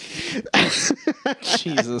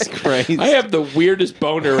 Jesus Christ. I have the weirdest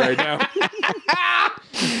boner right now.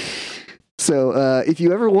 So, if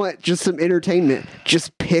you ever want just some entertainment,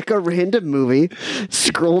 just pick a random movie,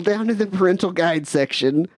 scroll down to the parental guide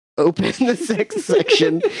section, open the sex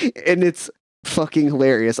section, and it's fucking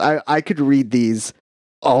hilarious. I could read these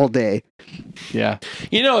all day. Yeah.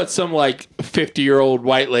 It's some like 50-year-old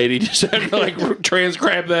white lady just had to like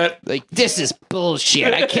transcribe that. Like, this is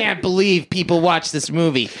bullshit. I can't believe people watch this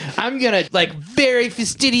movie. I'm gonna like very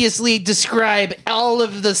fastidiously describe all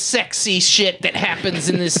of the sexy shit that happens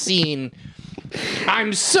in this scene.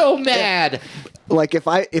 I'm so mad. Like if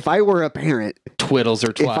I were a parent, twiddles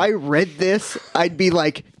or twat. If I read this, I'd be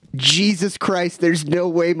like, Jesus Christ, there's no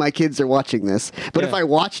way my kids are watching this. But if I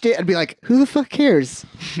watched it, I'd be like, who the fuck cares?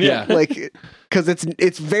 Yeah. Like, because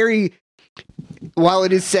it's very, while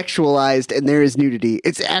it is sexualized and there is nudity,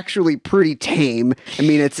 it's actually pretty tame. I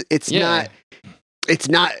mean, it's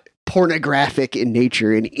not pornographic in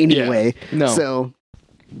nature in any way. No. So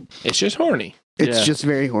it's just horny. It's just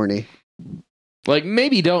very horny. Like,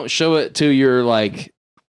 maybe don't show it to your like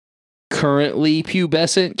currently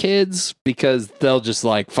pubescent kids because they'll just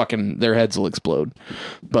like fucking their heads will explode.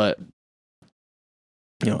 But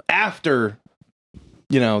after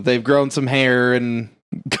they've grown some hair and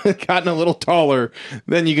gotten a little taller,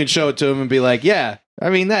 then you can show it to them and be like, yeah, I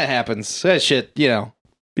mean that happens. That shit,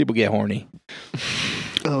 people get horny.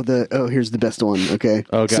 Here's the best one. Okay.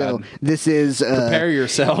 Oh god. So this is prepare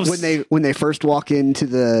yourselves when they first walk into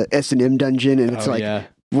the S&M dungeon and it's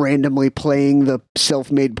randomly playing the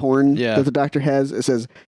self-made porn that the doctor has. It says,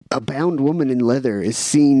 a bound woman in leather is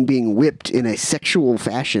seen being whipped in a sexual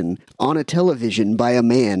fashion on a television by a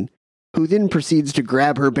man who then proceeds to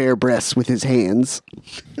grab her bare breasts with his hands.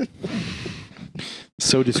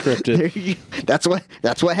 So descriptive. That's what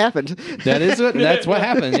happened. That's what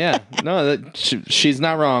happened. Yeah. No, she's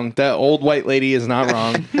not wrong. That old white lady is not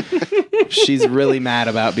wrong. She's really mad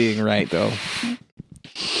about being right, though.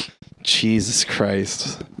 Jesus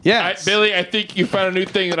Christ. Yeah. Billy, I think you found a new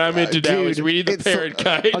thing that I'm into now. Is reading the Parent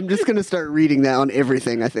Guide. I'm just going to start reading that on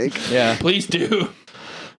everything, I think. Yeah. Please do.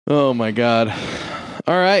 Oh, my God.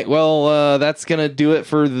 All right. Well, that's going to do it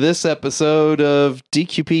for this episode of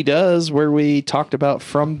DQP Does, where we talked about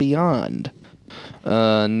From Beyond.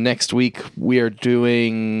 Next week, we are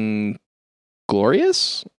doing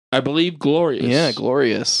Glorious? I believe Glorious. Yeah,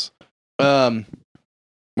 Glorious. Why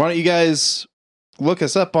don't you guys look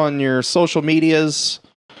us up on your social medias,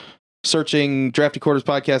 searching Drafty Quarters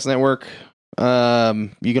Podcast Network.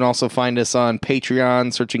 You can also find us on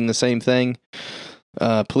Patreon, searching the same thing.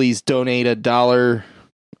 Please donate $1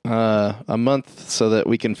 a month so that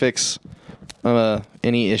we can fix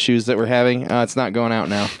any issues that we're having. It's not going out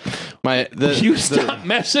now. Stop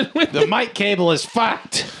messing with the mic cable is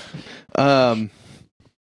fucked. And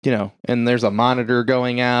there's a monitor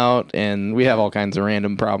going out, and we have all kinds of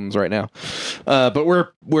random problems right now. But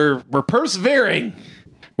we're persevering.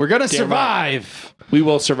 We're gonna survive. Right. We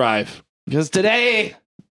will survive. Because today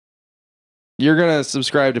you're gonna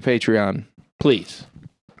subscribe to Patreon. Please.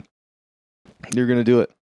 You're gonna do it.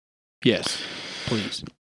 Yes. Please.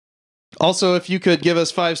 Also, if you could give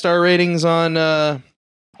us 5-star ratings on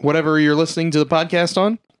whatever you're listening to the podcast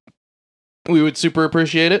on, we would super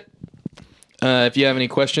appreciate it. If you have any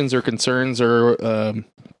questions or concerns or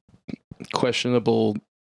questionable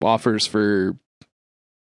offers for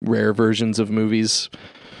rare versions of movies,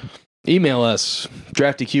 email us,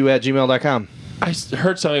 draftyq@gmail.com. I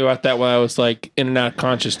heard something about that while I was like in and out of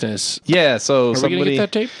consciousness. Yeah, so Are we gonna get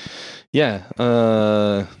that tape? Yeah.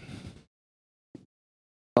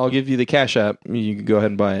 I'll give you the Cash App. You can go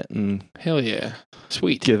ahead and buy it. And hell yeah.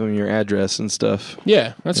 Sweet. Give them your address and stuff.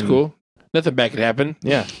 Yeah, that's cool. Nothing bad could happen.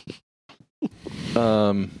 Yeah.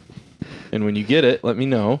 And when you get it, let me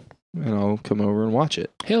know, and I'll come over and watch it.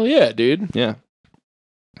 Hell yeah, dude. Yeah.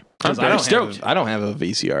 I'm very stoked. I don't have a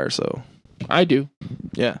VCR, so I do.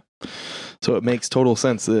 Yeah. So it makes total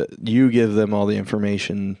sense that you give them all the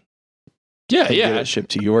information. Yeah, and get it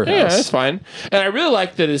shipped to your house. Yeah, that's fine. And I really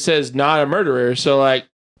like that it says not a murderer. So like,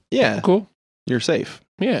 yeah, cool. You're safe.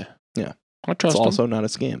 Yeah. Yeah. I trust It's also them. not a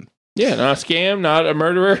scam. Yeah, not a scam, not a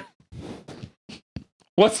murderer.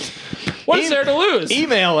 What is there to lose?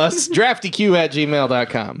 Email us,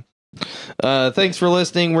 draftyq@gmail.com. Thanks for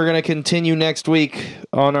listening. We're going to continue next week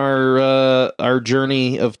on our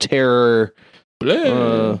journey of terror.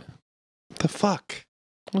 The fuck?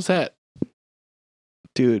 What's that?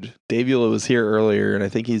 Dude, Dave Eula was here earlier, and I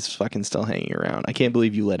think he's fucking still hanging around. I can't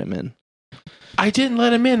believe you let him in. I didn't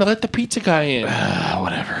let him in. I let the pizza guy in.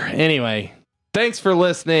 Whatever. Anyway, thanks for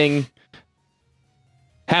listening.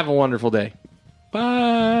 Have a wonderful day.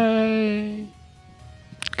 Bye.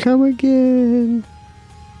 Come again.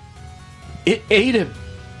 It ate him.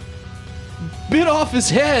 Bit off his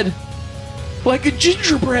head like a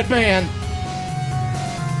gingerbread man.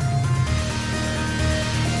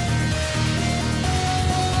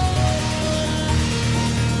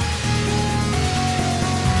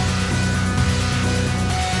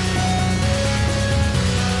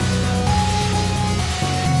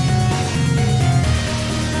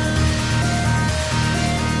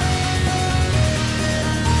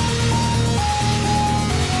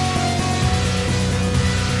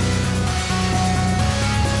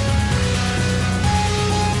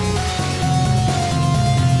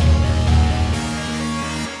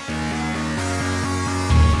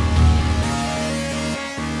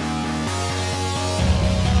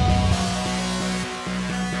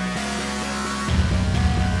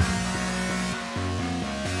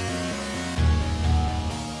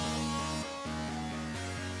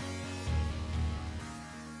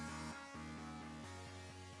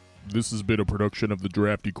 This has been a production of the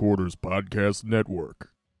Drafty Quarters Podcast Network.